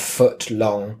 8.5 foot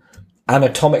long,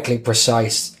 anatomically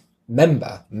precise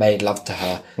member made love to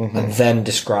her, and then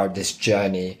described this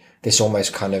journey, this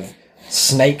almost kind of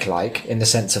snake-like, in the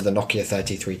sense of the Nokia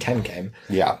 3310 game,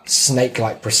 Yeah.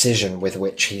 snake-like precision with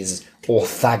which he's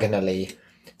orthogonally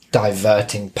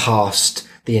diverting past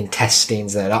the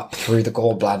intestines, then up through the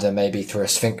gallbladder, maybe through a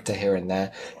sphincter here and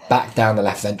there, back down the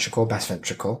left ventricle, best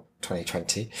ventricle,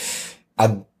 2020,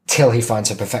 until he finds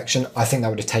her perfection. I think that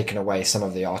would have taken away some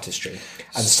of the artistry.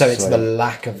 And so it's the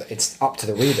lack of, it's up to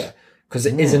the reader, because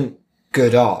it isn't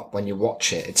good art when you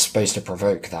watch it. It's supposed to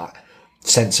provoke that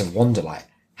sense of wonder, like,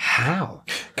 how?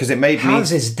 Because it made me... How's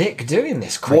his dick doing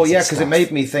this crazy Well, yeah, because it stuff?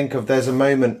 made me think of... There's a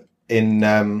moment in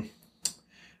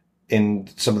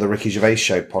some of the Ricky Gervais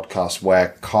show podcasts where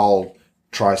Carl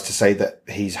tries to say that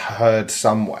he's heard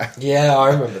somewhere Yeah,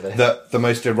 I remember this. that the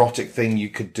most erotic thing you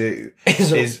could do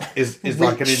is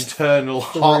like an reach internal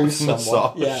heart Someone.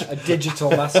 massage. Yeah, a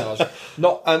digital massage.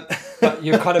 Not, but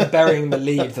you're kind of burying the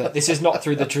lead that this is not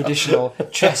through the traditional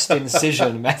chest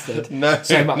incision method, No,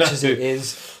 so much no. as it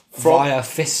is via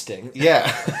fisting.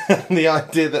 Yeah, and the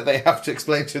idea that they have to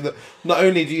explain to him that not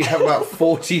only do you have about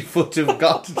 40 foot of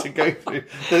gut to go through,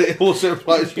 that it also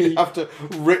implies you have to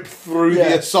rip through the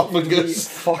You esophagus.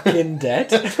 fucking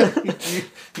dead.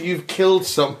 You've killed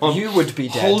someone. You would be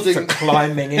dead Holding- for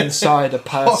climbing inside a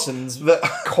person's The-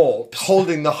 corpse.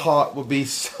 Holding the heart would be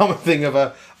something of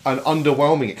an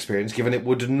underwhelming experience, given it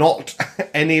would not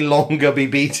any longer be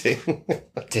beating.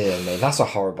 Dear me, that's a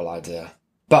horrible idea.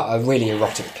 But a really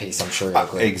erotic piece, I'm sure you'll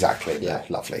agree. Exactly. Yeah,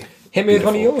 lovely. Hit me with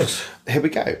one of Beautiful. yours. Here we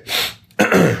go.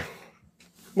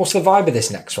 What's the vibe of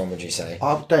this next one, would you say?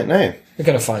 I don't know. We're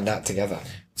going to find out together.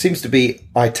 Seems to be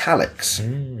italics.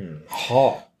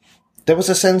 Hot. There was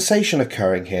a sensation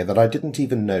occurring here that I didn't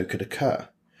even know could occur.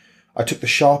 I took the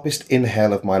sharpest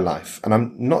inhale of my life, and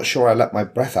I'm not sure I let my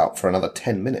breath out for another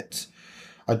 10 minutes.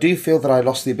 I do feel that I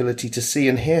lost the ability to see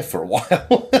and hear for a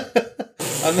while.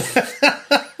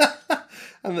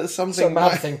 And that something It's a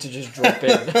mad might... thing to just drop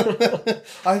in.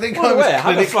 I think By I the was way, I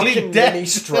had a clinically fucking dead. mini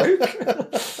stroke.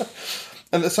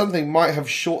 And that something might have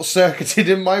short-circuited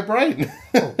in my brain.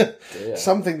 Dear.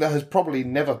 Something that has probably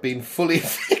never been fully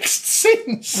fixed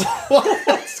since.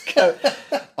 Let's go.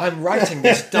 I'm writing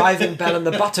this Diving Bell and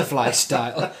the Butterfly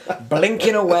style,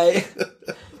 blinking away,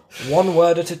 one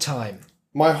word at a time.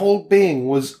 My whole being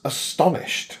was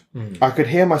astonished. I could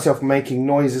hear myself making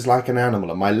noises like an animal,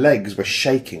 and my legs were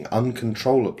shaking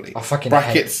uncontrollably. I fucking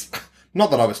Brackets. Not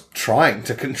that I was trying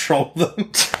to control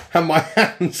them. And my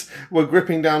hands were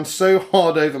gripping down so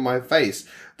hard over my face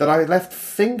that I left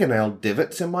fingernail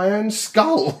divots in my own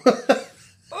skull.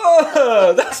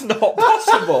 Oh, that's not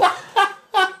possible.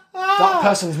 That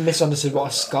person's misunderstood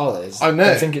what a skull is. I know.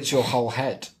 They think it's your whole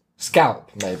head.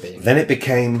 Scalp, maybe. Then it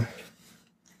became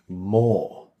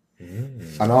more.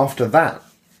 And after that,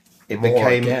 it More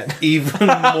became again. even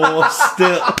more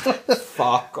still.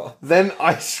 Fuck off. Then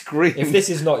I screamed. If this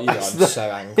is not you, I'm so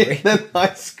angry. Then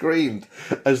I screamed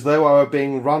as though I were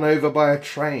being run over by a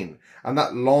train. And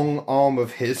that long arm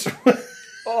of his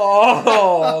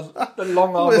Oh, the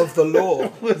long arm of the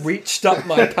law reached up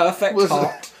my perfect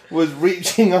heart. was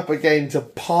reaching up again to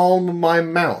palm my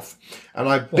mouth. And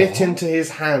I bit into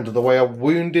his hand the way a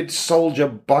wounded soldier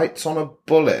bites on a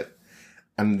bullet.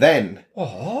 And then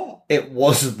it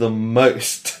was the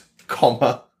most,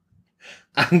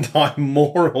 and I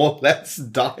more or less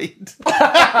died.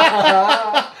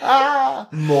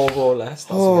 More or less.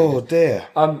 That's Oh dear.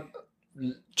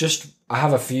 I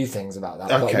have a few things about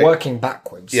that. Okay. But working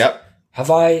backwards. Yep. Have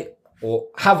I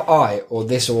or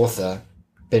this author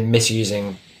been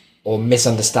misusing or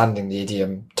misunderstanding the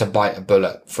idiom to bite a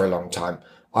bullet for a long time?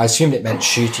 I assumed it meant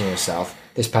shooting yourself.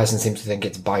 This person seems to think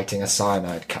it's biting a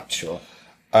cyanide capsule,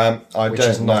 I which don't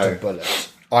is not know. a bullet.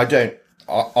 I don't.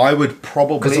 I would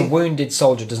probably. Because a wounded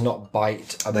soldier does not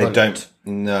bite a They bullet. don't.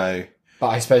 No. But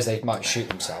I suppose they might shoot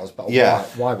themselves. But Yeah.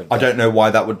 why would they? I don't know why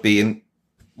that would be in.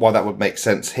 Why that would make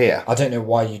sense here. I don't know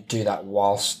why you do that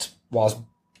whilst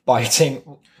biting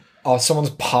someone's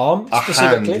palm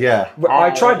specifically. hand, yeah. I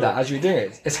tried that as you were doing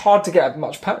it. It's hard to get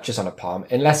much purchase on a palm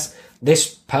unless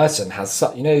this person has,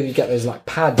 you get those like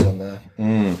pads on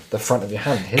the front of your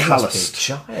hand. His Calloused. must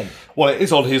be giant. Well, it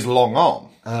is on his long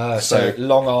arm. So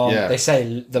long arm. yeah. They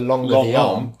say the longer Long the arm,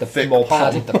 arm, the thick more palm.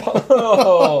 padded the palm.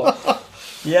 Oh.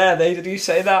 Yeah, they do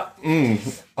say that.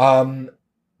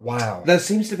 Wow. There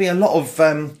seems to be a lot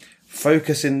of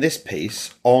focus in this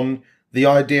piece on the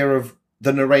idea of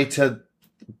the narrator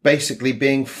basically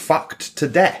being fucked to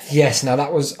death. Yes, now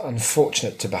that was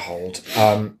unfortunate to behold.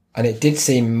 And it did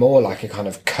seem more like a kind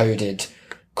of coded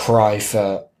cry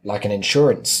for like an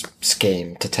insurance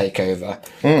scheme to take over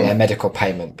their medical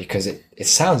payment, because it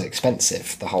sounds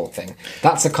expensive, the whole thing.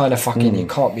 That's the kind of fucking you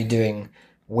can't be doing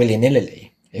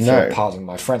willy-nilly, if No. you'll pardon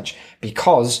my French,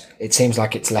 because it seems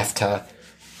like it's left her,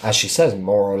 as she says,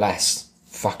 more or less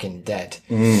fucking dead.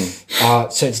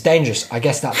 So it's dangerous. I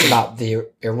guess that's about the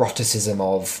eroticism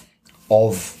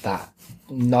of that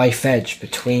knife edge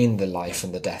between the life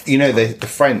and the death. You know, the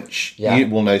French, Yeah. you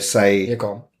will know, say You're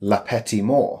gone. la petite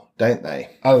mort, don't they?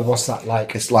 Oh, what's that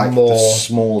like? It's like more the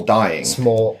small dying.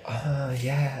 small.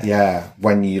 Yeah. Yeah,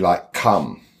 when you like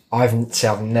come. I've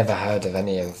never heard of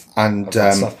any of And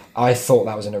that stuff. I thought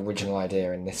that was an original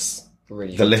idea in this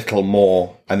really. the little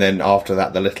more, and then after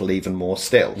that, the little even more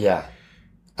still. Yeah.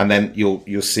 And then you'll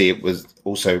see it was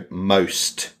also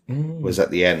most was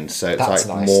at the end, so it's That's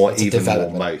like nice. more, That's a even more,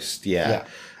 development. most. Yeah.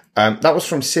 Yeah. That was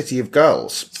from City of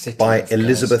Girls City by of Girls.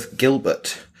 Elizabeth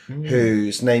Gilbert,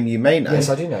 whose name you may know. Yes,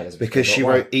 I do know Elizabeth because she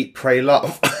Gilbert. wrote Eat, Pray,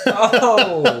 Love.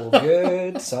 Oh,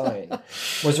 good sign.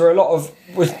 Was there a lot of...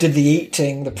 Did the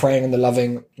eating, the praying and the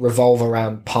loving revolve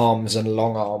around palms and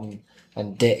long arm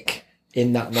and dick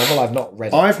in that novel? I've not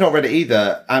read it. I've not read it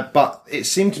either, but it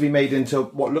seemed to be made into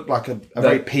what looked like a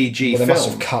very PG Well, they film. must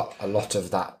have cut a lot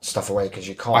of that stuff away because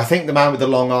you can't... I think the man with the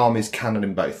long arm is canon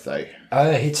in both, though.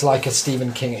 it's like a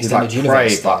Stephen King He's extended like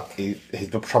universe Prey, thing.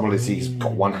 but the trouble is he's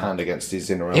got one hand against his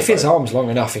inner elbow. If his arm's long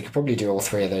enough, he could probably do all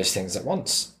three of those things at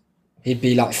once. He'd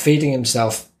be like feeding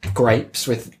himself grapes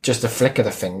with just a flick of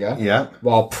the finger. Yeah.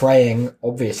 While praying,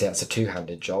 obviously that's a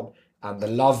two-handed job. And the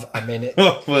love, I mean,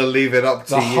 We'll leave it up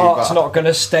to the you. heart's but- not going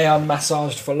to stay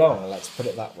unmassaged for long. Let's put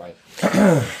it that way.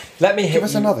 Let me hit Give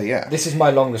us you- another, yeah. This is my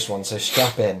longest one, so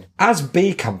strap in. As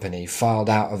B Company filed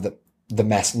out of the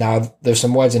mess, now there's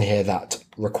some words in here that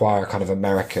require a kind of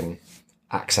American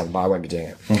accent, but I won't be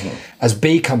doing it. As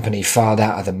B Company filed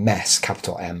out of the mess,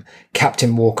 capital M,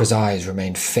 Captain Walker's eyes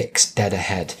remained fixed dead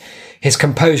ahead. His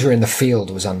composure in the field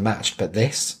was unmatched, but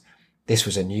this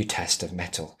was a new test of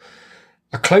mettle.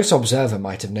 A close observer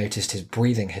might have noticed his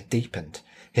breathing had deepened.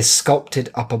 His sculpted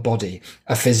upper body,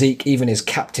 a physique even his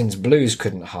captain's blues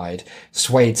couldn't hide,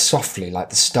 swayed softly like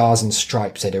the stars and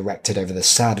stripes they'd erected over the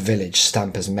sad village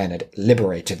Stamper's men had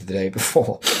liberated the day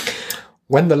before.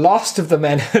 When the last of the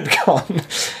men had gone,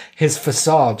 his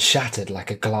facade shattered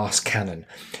like a glass cannon.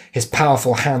 His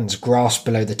powerful hands grasped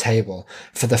below the table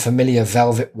for the familiar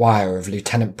velvet wire of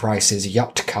Lieutenant Price's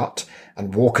yacht cut,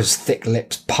 and Walker's thick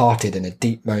lips parted in a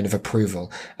deep moan of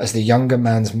approval as the younger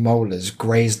man's molars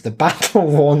grazed the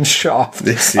battle-worn shaft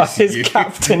of his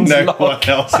captain's No log. one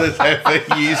else has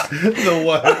ever used the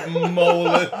word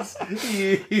molars.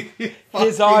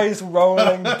 His eyes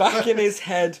rolling back in his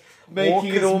head,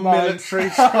 Making it all Walker's mind- military,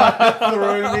 trying to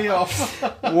throw me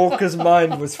off. Walker's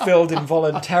mind was filled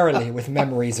involuntarily with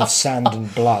memories of sand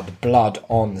and blood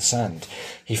on the sand.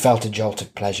 He felt a jolt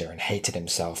of pleasure and hated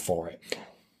himself for it.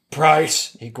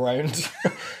 Price, he groaned.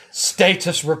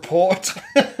 Status report.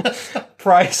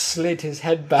 Price slid his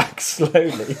head back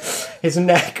slowly, his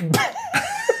neck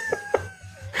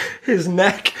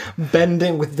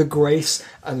bending with the grace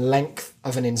and length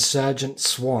of an insurgent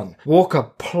swan. Walker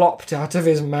plopped out of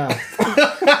his mouth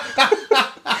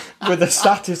with a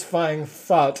satisfying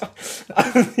thud,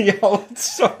 and the old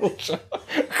soldier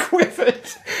quivered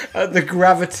at the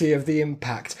gravity of the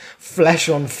impact. Flesh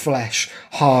on flesh,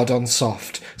 hard on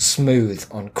soft, smooth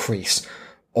on crease.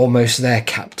 Almost there,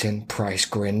 Captain, Price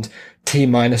grinned.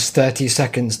 T-minus 30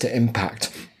 seconds to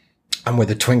impact. And with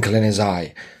a twinkle in his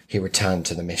eye, he returned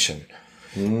to the mission.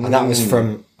 And that was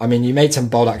from, I mean, you made some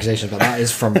bold accusations, but that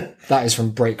is from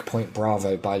Breakpoint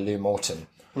Bravo by Lou Morton.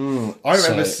 I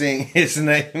remember seeing his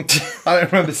name. I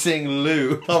remember seeing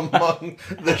Lou among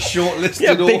the shortlisted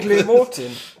Yeah, Big authors. Lou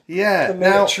Morton. Yeah,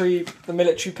 The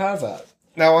military pervert.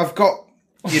 now I've got,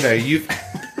 you've,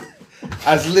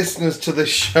 as listeners to the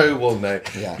show will know,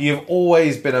 Yeah. you've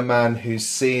always been a man who's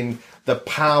seen the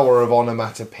power of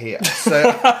onomatopoeia. So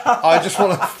I just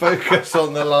want to focus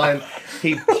on the line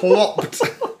he plopped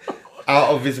out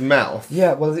of his mouth.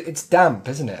 Yeah, well, it's damp,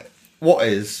 isn't it? What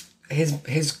is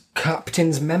His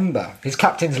captain's member, his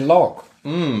captain's log.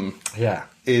 Yeah.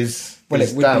 is Well,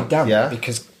 is it would be damp yeah.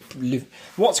 because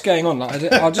what's going on?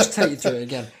 I'll just take you through it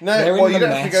again. No, They're well, in you the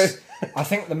don't have to mess. go- I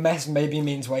think the mess maybe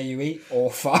means where you eat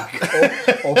or fuck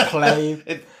or play.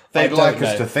 They'd I don't like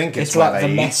us know. to think it's like where the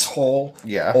they mess hall.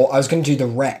 Yeah. Or I was going to do the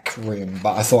rec room,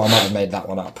 but I thought I might have made that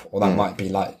one up, or that might be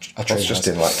like a true It's just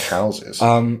house. in like houses.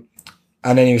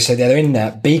 And anyway, so they're in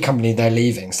there. B company, they're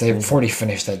leaving, so they've already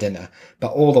finished their dinner.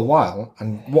 But all the while,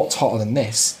 and what's hotter than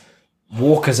this?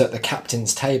 Walker's at the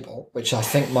captain's table, which I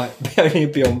think might only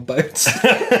be on boats.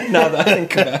 Now that I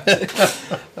think about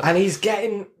it, and he's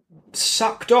getting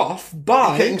sucked off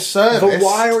by Getting service. the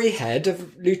wiry head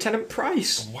of Lieutenant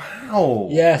Price. Wow.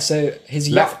 Yeah, so his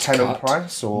yacht Lieutenant cut-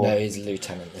 Price, or no, he's a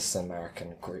lieutenant. This is an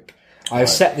American group. I've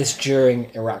set this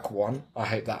during Iraq 1. I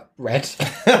hope that read.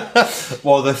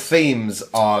 well, the themes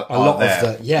are A lot there.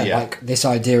 of the like this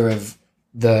idea of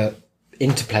the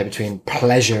interplay between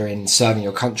pleasure in serving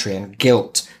your country and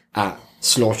guilt at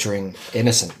slaughtering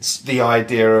innocents. the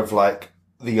idea of like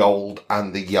the old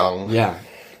and the young, Yeah,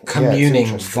 communing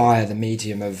interesting. via the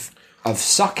medium of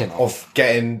sucking off. of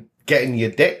getting your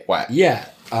dick wet Yeah,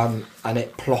 and it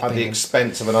at plopping. the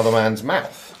expense of another man's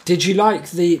mouth. Did you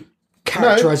like the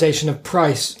characterization of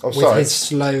Price with sorry. his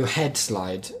slow head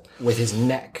slide, with his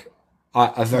neck?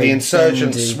 A very The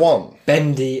insurgent bendy, swan.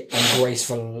 bendy and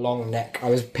graceful and long neck. I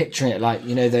was picturing it like,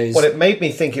 you know, those Well, it made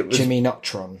me think it was Jimmy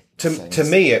Neutron to things.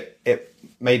 me. It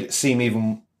made it seem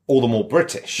even all the more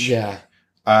British. Yeah,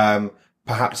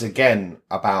 Perhaps again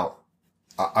about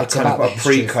a It's kind about of the a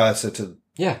history of- precursor to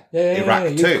yeah.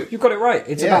 Iraq too. You got it right.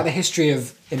 It's Yeah. about the history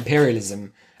of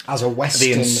imperialism as a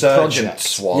Western the insurgent project.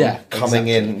 swan Yeah, coming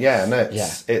exactly. in. Yeah, no,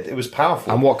 it was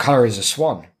powerful. And what colour is a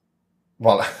swan?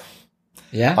 Well,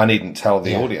 Yeah, I needn't tell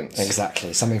the Yeah, audience.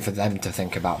 exactly. Something for them to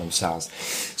think about themselves.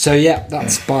 So yeah, that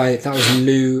was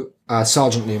Lou,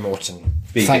 Sergeant Lou Morton.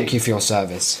 BB. Thank you for your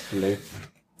service, Lou.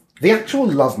 The actual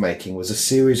lovemaking was a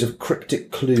series of cryptic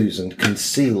clues and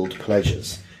concealed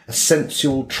pleasures, a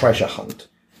sensual treasure hunt.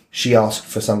 She asked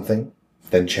for something,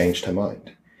 then changed her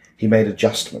mind. He made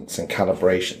adjustments and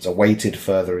calibrations, awaited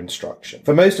further instruction.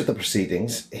 For most of the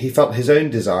proceedings, he felt his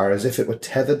own desire as if it were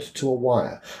tethered to a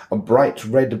wire, a bright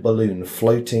red balloon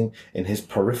floating in his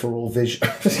peripheral vision.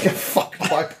 Fucked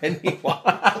by Pennywise.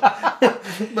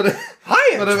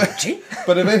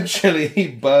 but eventually he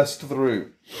burst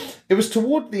through. It was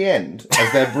toward the end,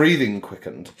 as their breathing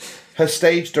quickened. Her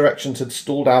stage directions had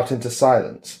stalled out into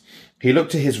silence. He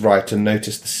looked to his right and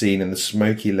noticed the scene in the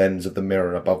smoky lens of the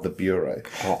mirror above the bureau.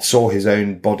 Saw his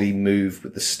own body move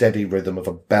with the steady rhythm of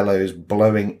a bellows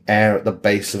blowing air at the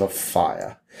base of a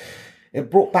fire. It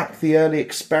brought back the early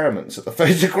experiments at the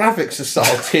Photographic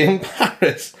Society in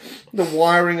Paris. The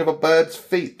wiring of a bird's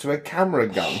feet to a camera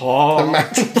gun. The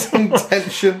mounting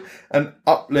tension and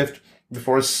uplift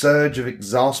before a surge of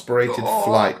exasperated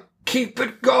flight. Keep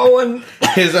it going.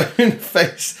 His own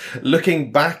face,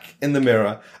 looking back in the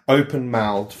mirror,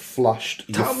 open-mouthed,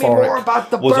 flushed, Tell me euphoric, more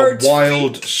about the was bird's a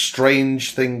wild, feet.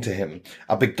 strange thing to him.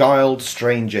 A beguiled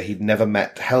stranger he'd never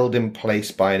met, held in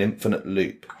place by an infinite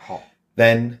loop.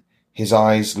 Then His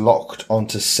eyes locked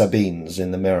onto Sabine's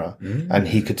in the mirror, and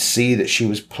he could see that she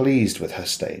was pleased with her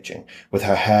staging, with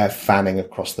her hair fanning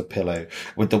across the pillow,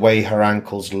 with the way her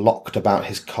ankles locked about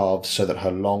his calves so that her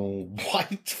long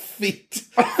white feet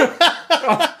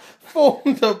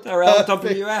formed a They're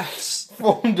LWFs.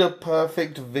 formed a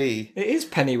perfect V. It is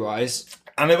Pennywise.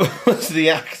 And it was the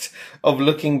act of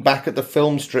looking back at the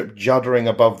film strip juddering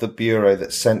above the bureau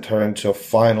that sent her into a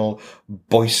final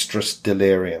boisterous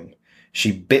delirium.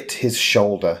 She bit his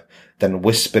shoulder, then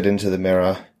whispered into the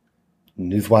mirror,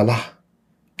 "Nous voilà,"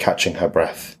 catching her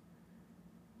breath.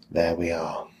 There we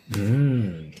are.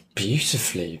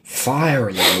 Beautifully,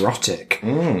 fiery, erotic.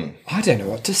 I don't know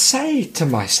what to say to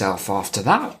myself after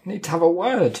that. I need to have a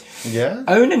word. Yeah?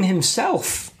 Onan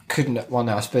himself couldn't... Well,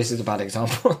 no, I suppose it's a bad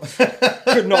example.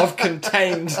 Could not have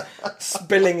contained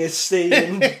spilling his seed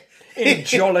in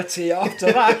jollity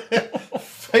after that.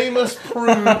 Famous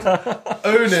prude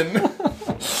Onan.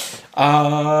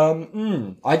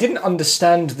 I didn't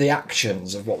understand the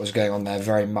actions of what was going on there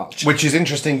very much. Which is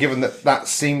interesting given that that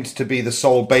seemed to be the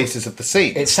sole basis of the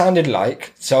scene. It sounded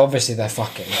like, so obviously they're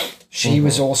fucking. She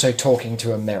was also talking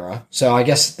to a mirror. So I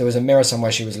guess there was a mirror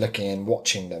somewhere she was looking in,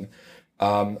 watching them.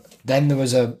 Then there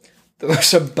was a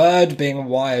bird being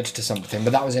wired to something,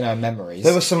 but that was in her memories.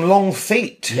 There were some long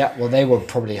feet. Yeah, well, they were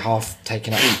probably half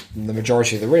taken up the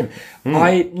majority of the room.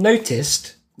 I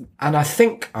noticed, and I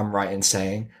think I'm right in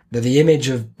saying, that the image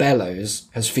of Bellows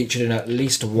has featured in at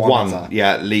least one other.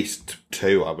 Yeah, at least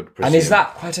two, I would presume. And is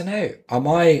that, I don't know, am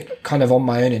I kind of on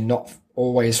my own in not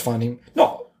always finding,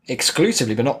 not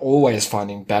exclusively, but not always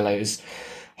finding Bellows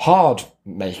hard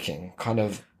making, kind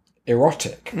of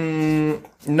erotic?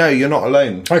 No, you're not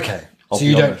alone. Okay. I'll So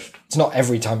be you don't, honest. it's not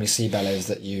every time you see Bellows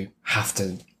that you have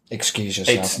to excuse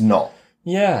yourself. It's not.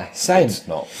 Yeah, same. It's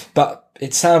not. But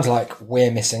it sounds like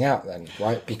we're missing out then,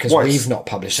 right? Because Well, we've not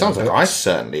published Sounds any like I books.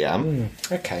 certainly am.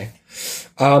 Okay.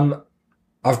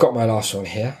 I've got my last one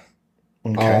here.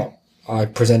 Okay. I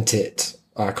present it,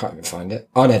 I can't even find it,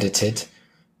 unedited,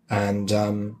 and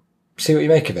see what you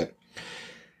make of it.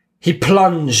 He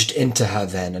plunged into her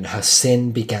then, and her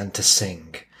sin began to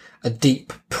sing. A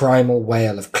deep, primal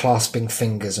wail of clasping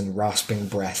fingers and rasping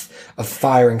breath, of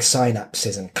firing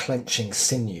synapses and clenching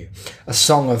sinew. A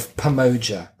song of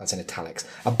Pomoja, that's in italics.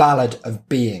 A ballad of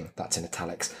being, that's in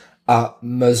italics. A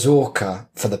mazurka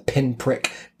for the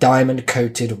pinprick,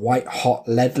 diamond-coated, white-hot,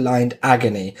 lead-lined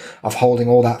agony of holding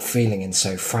all that feeling in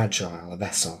so fragile a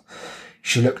vessel.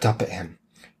 She looked up at him.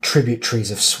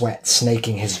 Tributaries of sweat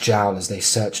snaking his jowl as they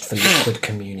searched for liquid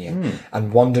communion,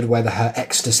 and wondered whether her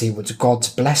ecstasy was God's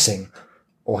blessing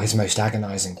or his most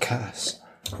agonising curse.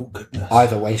 Oh, goodness.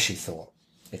 Either way, she thought,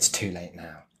 it's too late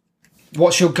now.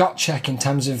 What's your gut check in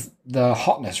terms of the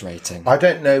hotness rating? I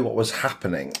don't know what was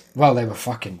happening. Well, they were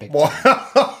fucking big time.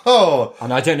 Oh,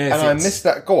 And I don't know if and I it's... missed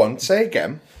that. Go on, say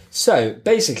again. So,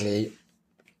 basically,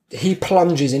 he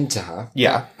plunges into her.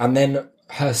 Yeah. And then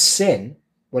her sin...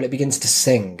 Well, it begins to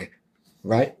sing,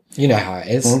 right? You know how it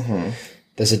is. Mm-hmm.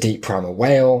 There's a deep primal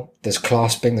wail, there's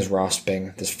clasping, there's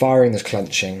rasping, there's firing, there's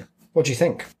clenching. What do you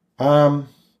think? Well,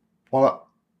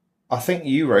 I think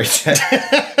you wrote it.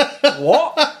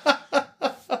 What?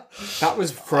 That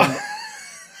was from...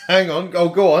 Hang on. Oh,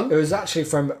 go on. It was actually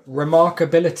from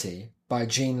Remarkability by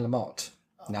Jean Lamotte.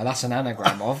 Now, that's an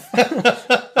anagram of...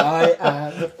 I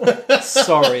am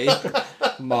sorry,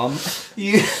 Mum.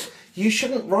 You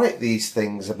shouldn't write these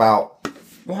things about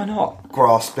Why not?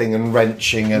 grasping and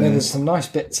wrenching and... There's some nice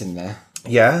bits in there.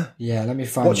 Yeah? Yeah, let me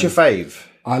find What's them. your fave?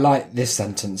 I like this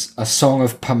sentence. A song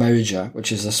of Pomoja,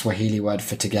 which is a Swahili word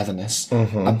for togetherness.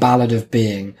 Mm-hmm. A ballad of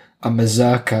being. A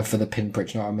mazurka for the pinprick.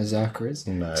 Do you know what a mazurka is?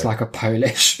 No. It's like a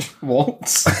Polish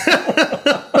waltz. I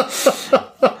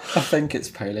think it's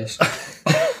Polish.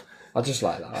 I just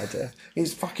like that idea.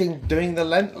 He's fucking doing the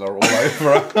Lentler all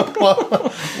over her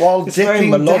while It's very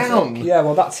dipping melodic. down. Yeah,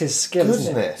 well, that's his skill,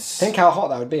 isn't it? Goodness. Think how hot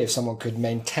that would be if someone could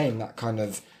maintain that kind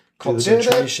of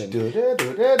concentration.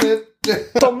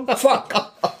 Dumb fuck.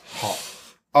 Hot.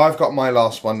 I've got my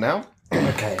last one now.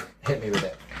 Okay, hit me with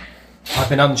it. I've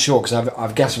been unsure because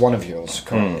I've guessed one of yours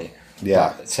correctly.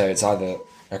 Yeah. So it's either...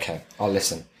 Okay, I'll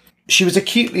listen. She was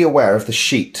acutely aware of the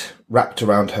sheet wrapped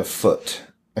around her foot,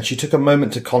 and she took a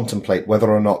moment to contemplate whether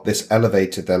or not this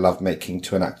elevated their lovemaking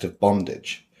to an act of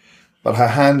bondage. But her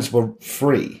hands were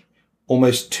free,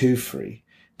 almost too free,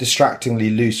 distractingly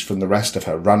loose from the rest of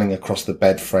her, running across the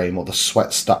bed frame or the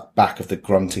sweat-stuck back of the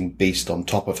grunting beast on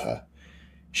top of her.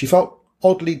 She felt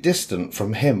oddly distant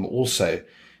from him also,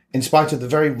 in spite of the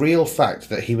very real fact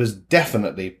that he was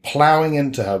definitely ploughing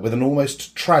into her with an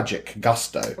almost tragic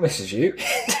gusto. This is you.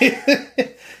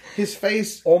 His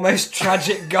face Almost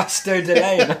tragic gusto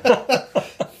Delane.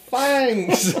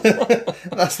 Thanks.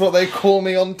 That's what they call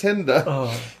me on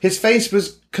Tinder. His face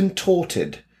was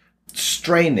contorted,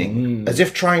 straining, as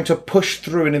if trying to push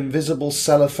through an invisible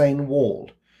cellophane wall.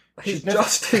 It's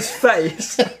just his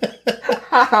face.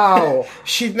 How?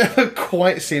 She'd never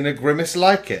quite seen a grimace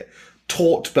like it.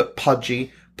 Taut but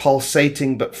pudgy,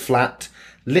 pulsating but flat,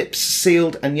 lips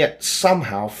sealed and yet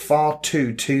somehow far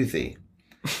too toothy.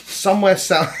 Somewhere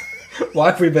south...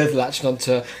 Why have we both latched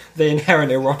onto the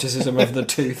inherent eroticism of the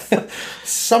tooth?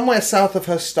 Somewhere south of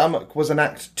her stomach was an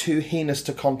act too heinous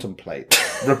to contemplate,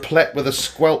 replete with a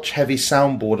squelch-heavy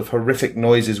soundboard of horrific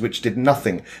noises which did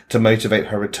nothing to motivate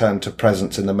her return to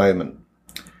presence in the moment.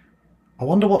 I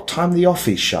wonder what time the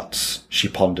office shuts, she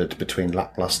pondered between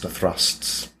lacklustre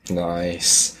thrusts.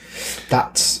 Nice.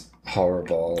 That's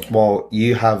horrible. Well,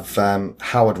 you have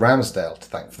Howard Ramsdale to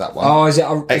thank for that one. Oh, is it?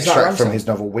 Extract from his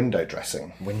novel Window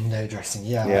Dressing. Window Dressing,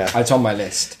 yeah. Yeah. It's on my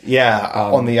list. Yeah,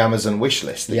 on the Amazon wish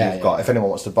list that yeah, you've got. If anyone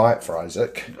wants to buy it for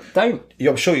Isaac, Don't.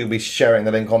 I'm sure you'll be sharing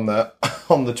the link on the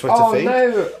Twitter feed.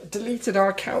 No, deleted our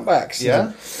account by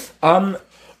accident. Yeah.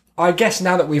 I guess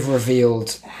now that we've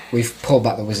pulled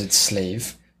back the wizard's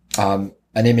sleeve, an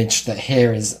image that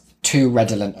here is too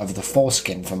redolent of the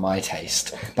foreskin for my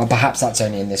taste, but perhaps that's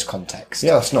only in this context.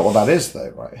 Yeah, that's not what that is,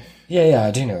 though, right? Yeah, I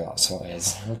do know that's what it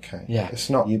is. Okay. Yeah. It's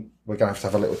not. We're going to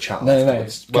have a little chat No.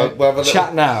 afterwards. We'll have a little,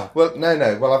 Chat now. Well,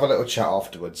 no. We'll have a little chat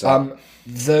afterwards.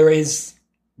 There is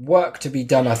work to be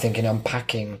done, I think, in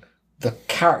unpacking the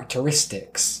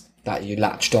characteristics that you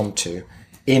latched onto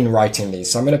in writing these.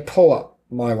 So I'm going to pull up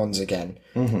my ones again,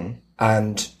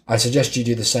 and I suggest you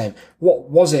do the same.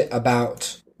 What was it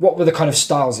about? What were the kind of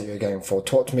styles that you were going for?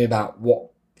 Talk to me about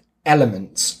what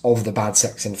elements of the bad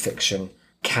sex in fiction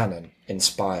canon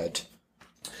inspired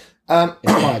you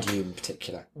in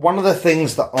particular. One of the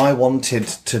things that I wanted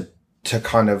to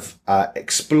kind of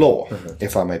explore,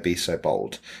 if I may be so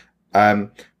bold,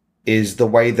 is the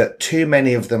way that too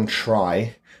many of them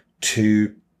try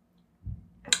to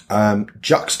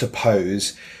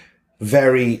juxtapose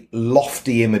very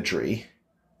lofty imagery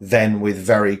then with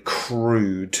very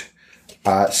crude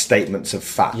statements of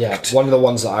fact. Yeah, one of the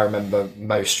ones that I remember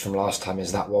most from last time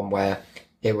is that one where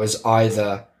it was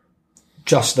either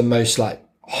just the most like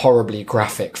horribly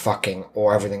graphic fucking,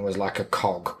 or everything was like a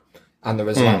cog, and there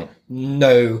was like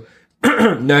no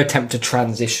attempt to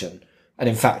transition, and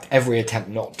in fact every attempt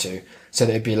not to, so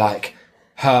that it'd be like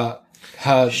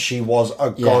she was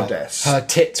a goddess. Her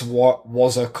tits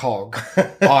was a cog.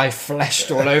 I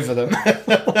fleshed all over them.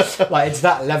 Like, it's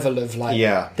that level of like,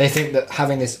 they think that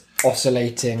having this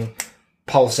oscillating,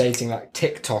 pulsating like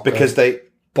TikTok because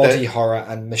body horror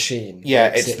and machine.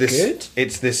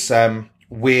 It's this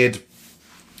weird,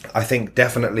 I think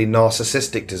definitely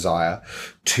narcissistic desire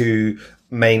to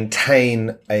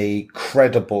maintain a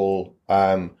credible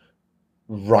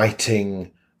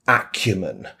writing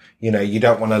acumen. You know, you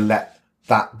don't want to let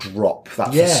that drop,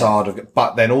 that facade of it,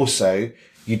 but then also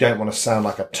you don't want to sound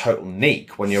like a total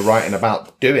neek when you're writing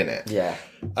about doing it. Yeah.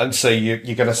 And so you're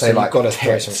going to say like, got to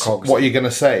throw some cogs. What are you going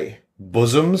to say?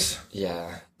 Bosoms?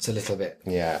 Yeah. It's a little bit.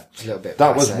 Yeah. It's a little bit.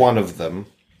 That was one of them.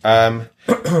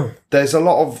 There's a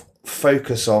lot of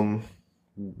focus on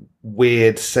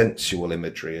weird sensual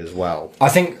imagery as well. I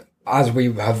think, as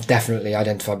we have definitely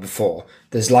identified before,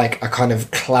 there's like a kind of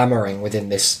clamouring within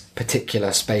this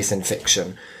particular space in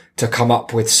fiction to come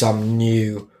up with some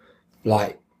new,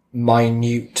 like,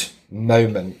 minute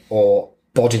moment or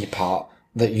body part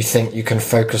that you think you can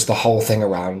focus the whole thing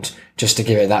around just to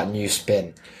give it that new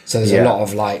spin. So there's a lot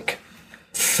of like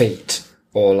feet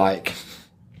or like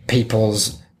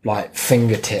people's like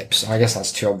fingertips. I guess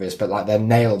that's too obvious, but like their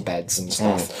nail beds and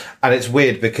stuff. And it's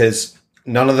weird because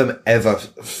none of them ever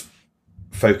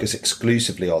focus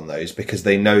exclusively on those, because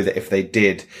they know that if they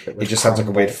did, it just sounds like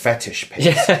a weird fetish piece.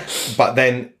 Yeah. But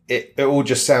then it all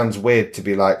just sounds weird to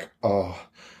be like, oh,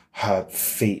 her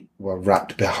feet were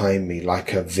wrapped behind me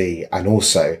like a V. And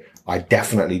also, I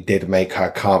definitely did make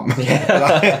her come.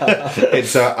 Yeah.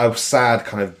 It's a sad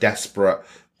kind of desperate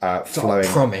flowing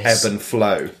ebb and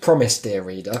flow. Promise, dear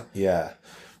reader. Yeah.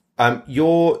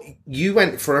 You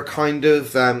went for a kind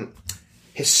of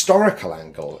historical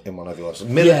angle in one of yours,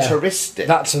 militaristic.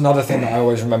 Yeah, that's another thing that I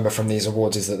always remember from these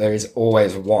awards, is that there is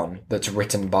always one that's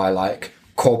written by like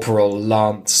Corporal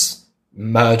Lance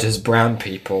murders brown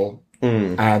people,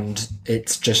 and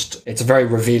it's very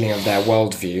revealing of their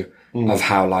worldview of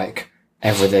how like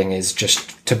everything is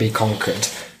just to be conquered,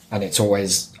 and it's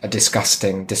always a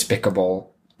disgusting,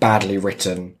 despicable, badly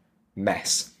written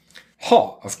mess.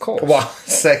 Hot, of course. Well,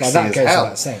 sexy that as goes hell.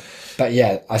 without saying. But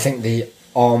yeah, I think the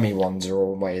army ones are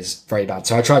always very bad.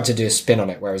 So I tried to do a spin on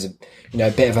it, whereas a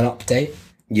bit of an update.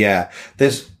 Yeah,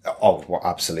 well,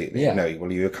 absolutely. Yeah. No,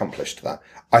 well, you accomplished that.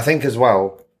 I think as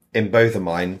well, in both of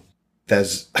mine,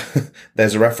 there's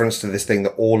a reference to this thing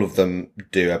that all of them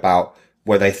do about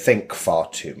where they think far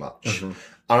too much. And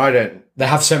I don't, They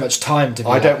have so much time to be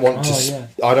I don't like, want "Oh, to, yeah."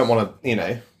 I don't want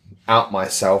to, out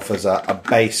myself as a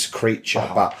base creature,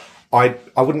 but I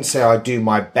wouldn't say I do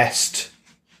my best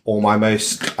or my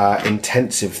most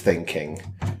intensive thinking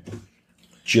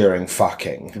during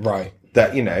fucking. Right.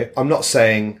 That, I'm not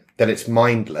saying that it's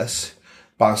mindless,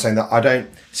 but I'm saying that I don't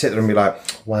sit there and be like,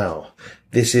 wow,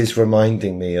 this is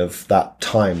reminding me of that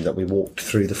time that we walked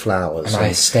through the flowers. And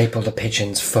I stapled a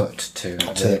pigeon's foot to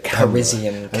the camera.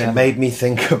 Parisian And camera. it made me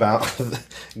think about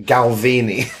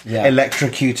Galvini Yeah.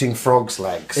 electrocuting frogs'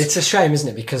 legs. It's a shame, isn't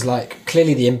it? Because, like,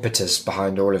 clearly the impetus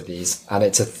behind all of these, and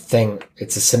it's a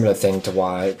similar thing to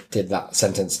why I did that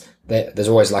sentence. There's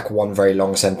always, like, one very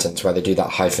long sentence where they do that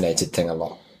hyphenated thing a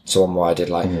lot. So one where I did,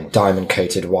 like,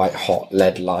 diamond-coated, white-hot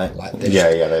lead line. Like,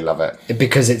 they love it.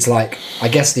 because it's like, I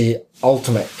guess the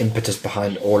ultimate impetus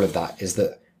behind all of that is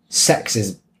that sex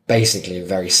is basically a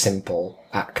very simple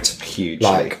act. Hugely.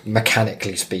 Like,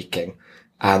 mechanically speaking,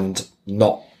 and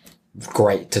not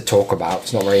great to talk about.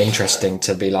 It's not very interesting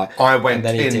to be like, I went and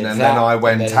then he in did and that, then I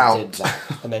went and then he out. did that,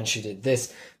 and then she did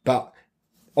this. But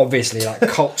obviously, like,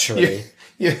 culturally,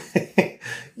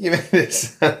 You made it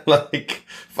sound like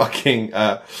fucking,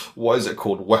 what is it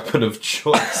called? Weapon of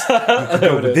choice. You could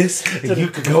go with this, and you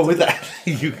could go with that,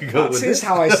 you could go with this this. is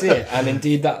how I see it. And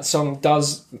indeed, that song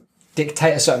does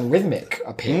dictate a certain rhythmic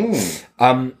appeal.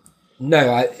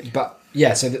 But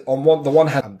yeah, so on the one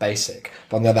hand, I'm basic,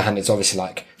 but on the other hand, it's obviously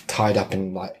like tied up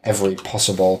in like every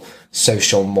possible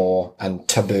social more and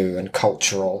taboo and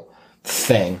cultural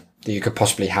thing that you could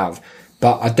possibly have.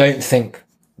 But I don't think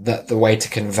that the way to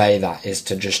convey that is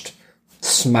to just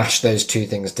smash those two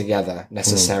things together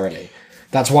necessarily.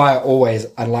 That's why I always,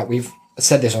 and like we've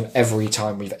said this on every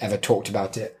time we've ever talked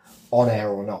about it, on air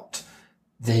or not,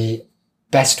 the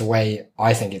best way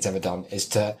I think it's ever done is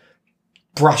to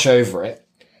brush over it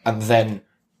and then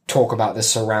talk about the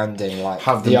surrounding, like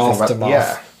Have the them think about- aftermath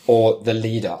yeah. or the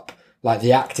lead up. Like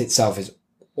the act itself is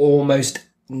almost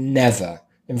never,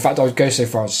 in fact I would go so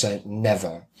far as to say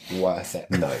never worth it.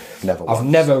 No, never I've once.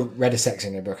 never read a sex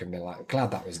in a book and been like, glad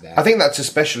that was there. I think that's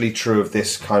especially true of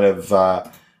this kind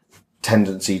of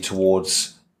tendency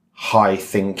towards high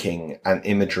thinking and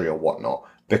imagery or whatnot,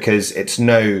 because it's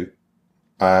no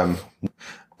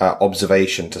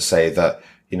observation to say that,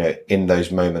 in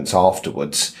those moments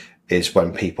afterwards is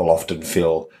when people often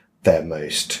feel their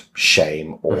most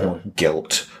shame or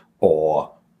guilt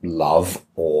or love,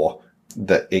 or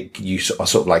that you are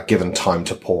sort of like given time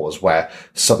to pause where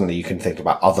suddenly you can think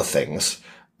about other things.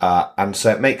 And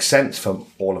so it makes sense for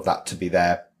all of that to be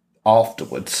there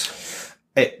afterwards.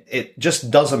 It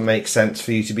just doesn't make sense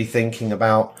for you to be thinking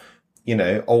about,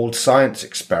 old science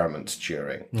experiments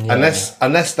during, unless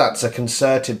that's a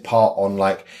concerted part on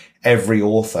like every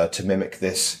author to mimic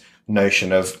this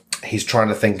notion of he's trying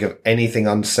to think of anything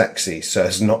unsexy so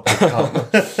as not to come.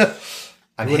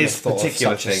 And Wouldn't his have thought of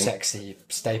particular such a thing. sexy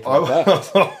staple of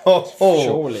that.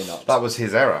 Surely not. That was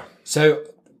his error. So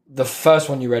the first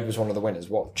one you read was one of the winners.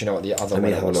 What do you know what the other Let me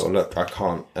winner have a was? little look. I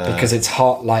can't. Because it's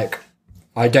hard. Like,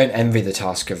 I don't envy the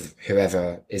task of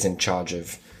whoever is in charge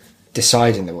of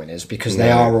deciding the winners, because they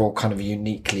are all kind of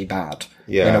uniquely bad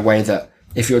in a way that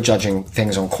if you're judging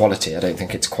things on quality, I don't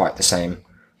think it's quite the same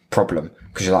problem,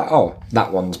 because you're like, oh,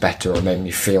 that one's better or made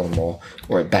me feel more,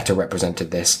 or it better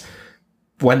represented this.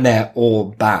 When they're all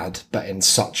bad, but in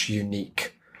such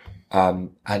unique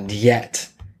and yet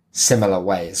similar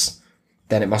ways,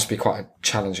 then it must be quite a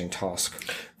challenging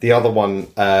task. The other one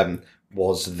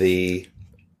was the...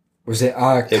 Was it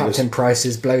Captain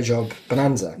Price's blowjob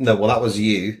bonanza? No, well, that was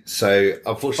you. So,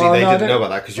 unfortunately, they didn't know about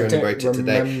that because you only wrote it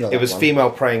today. remember It was that one. Female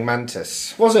Praying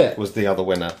Mantis. Was it? Was the other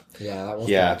winner. Yeah, that was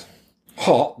Yeah. bad.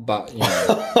 Hot, but, you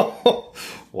know.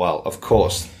 Well, of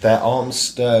course, their arms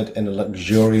stirred in a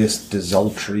luxurious,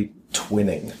 desultory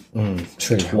twinning.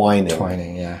 True.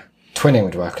 Twining. Yeah. Twinning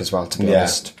would work as well, to be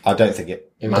honest. I don't think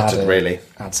it It would mattered really.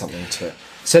 Add something to it.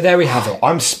 So there we have it.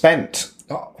 I'm spent.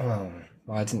 Well,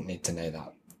 I didn't need to know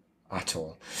that at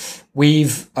all.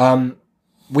 We've done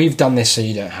this so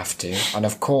you don't have to, and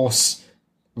of course,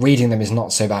 reading them is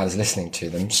not so bad as listening to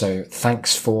them. So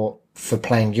thanks for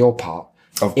playing your part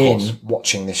in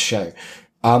watching this show.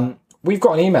 We've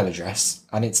got an email address,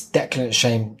 and it's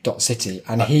declan@shame.city,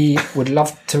 and he would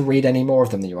love to read any more of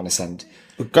them that you want to send.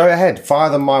 Go ahead, fire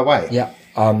them my way. Yeah.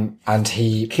 And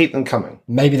he Keep them coming.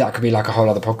 maybe that could be like a whole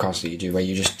other podcast that you do where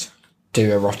you just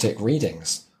do erotic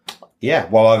readings. Yeah,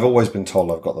 well, I've always been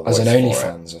told I've got the voice as an for it.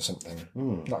 OnlyFans or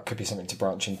something. That could be something to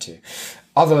branch into.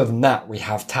 Other than that, we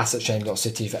have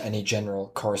tass@shame.city for any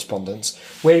general correspondence.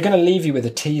 We're going to leave you with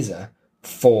a teaser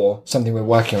for something we're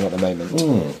working on at the moment,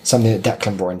 something that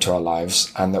Declan brought into our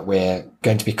lives and that we're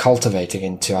going to be cultivating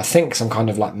into, I think, some kind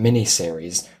of like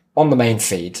mini-series on the main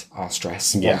feed, I'll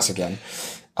stress, once again.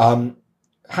 How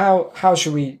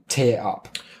should we tee it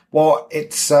up? Well,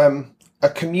 it's a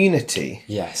community.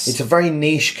 Yes. It's a very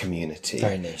niche community.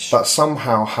 Very niche. But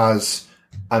somehow has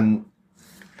an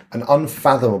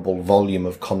unfathomable volume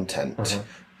of content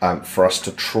for us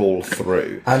to trawl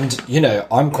through. And, you know,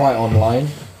 I'm quite online.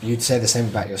 You'd say the same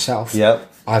about yourself.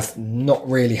 Yep. I've not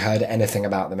really heard anything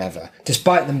about them ever,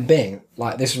 despite them being,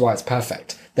 like, this is why it's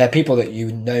perfect. They're people that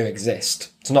you know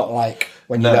exist. It's not like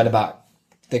when you learn about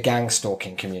the gang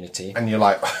stalking community. And you're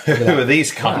like, who are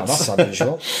these Wow, cunts? that's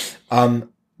unusual.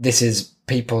 This is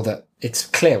people that it's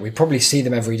clear we probably see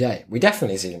them every day. We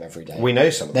definitely see them every day. We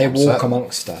know some of They them. walk certainly.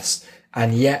 amongst us,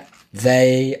 and yet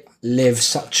they live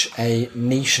such a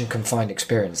niche and confined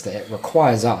experience that it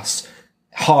requires us,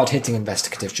 hard-hitting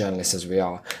investigative journalists as we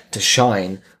are, to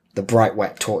shine the bright,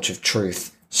 wet torch of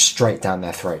truth straight down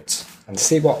their throats and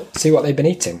see what they've been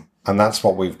eating. And that's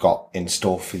what we've got in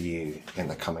store for you in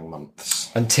the coming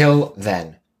months. Until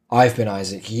then, I've been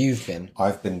Isaac, you've been.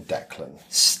 I've been Declan.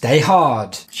 Stay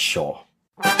hard. Sure.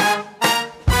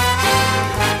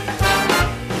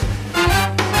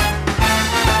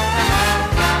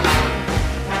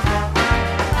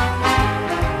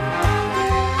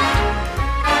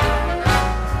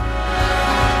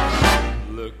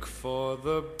 Look for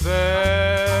the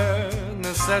bare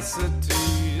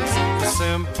necessities, the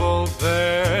simple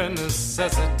bare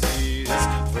necessities.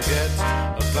 Forget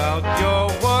about your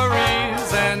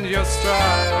worries and your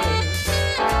strife.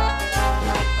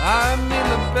 I mean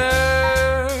the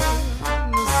bare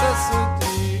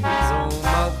necessities, oh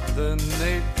Mother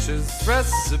Nature's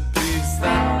recipes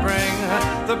that bring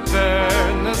the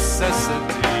bare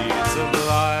necessities of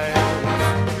life.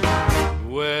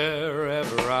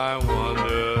 Wherever I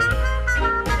wander,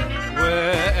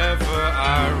 wherever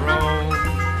I roam,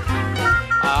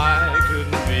 I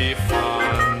couldn't be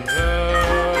fonder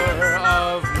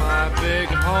of my big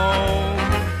home.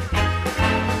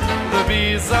 The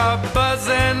bees are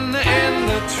buzzing in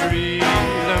the tree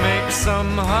to make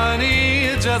some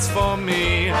honey just for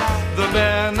me. The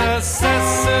bare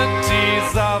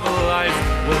necessities of life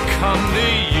will come to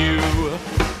you.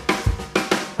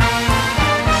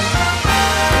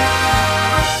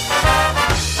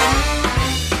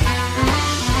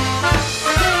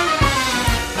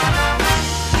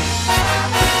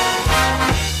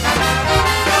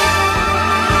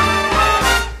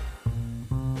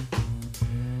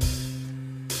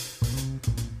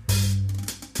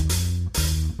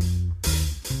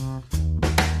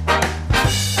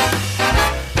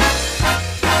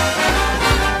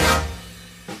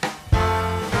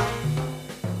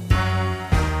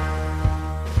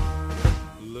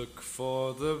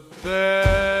 For the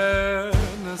bare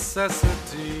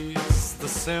necessities, the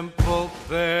simple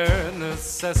bare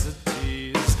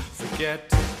necessities.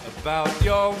 Forget about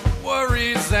your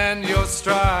worries and your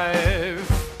strife.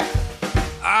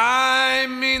 I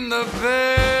mean the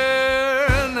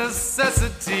bare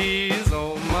necessities,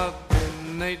 oh Mother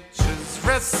Nature's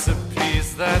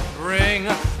recipes that bring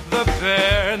the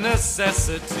bare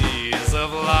necessities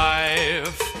of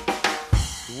life.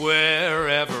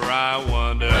 Wherever I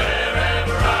wander,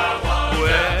 wherever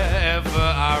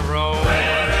I roam,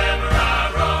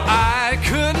 I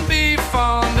couldn't be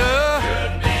fonder,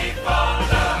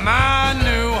 my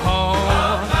new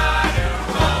home.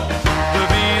 The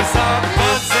bees are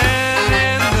buzzing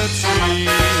in the tree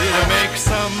to make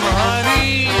some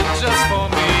honey just for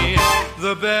me.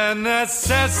 The bare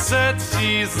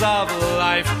necessities of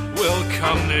life will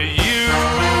come to you.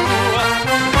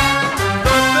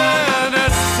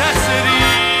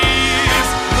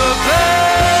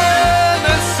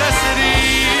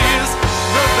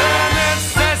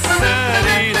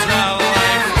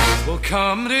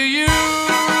 Come to you.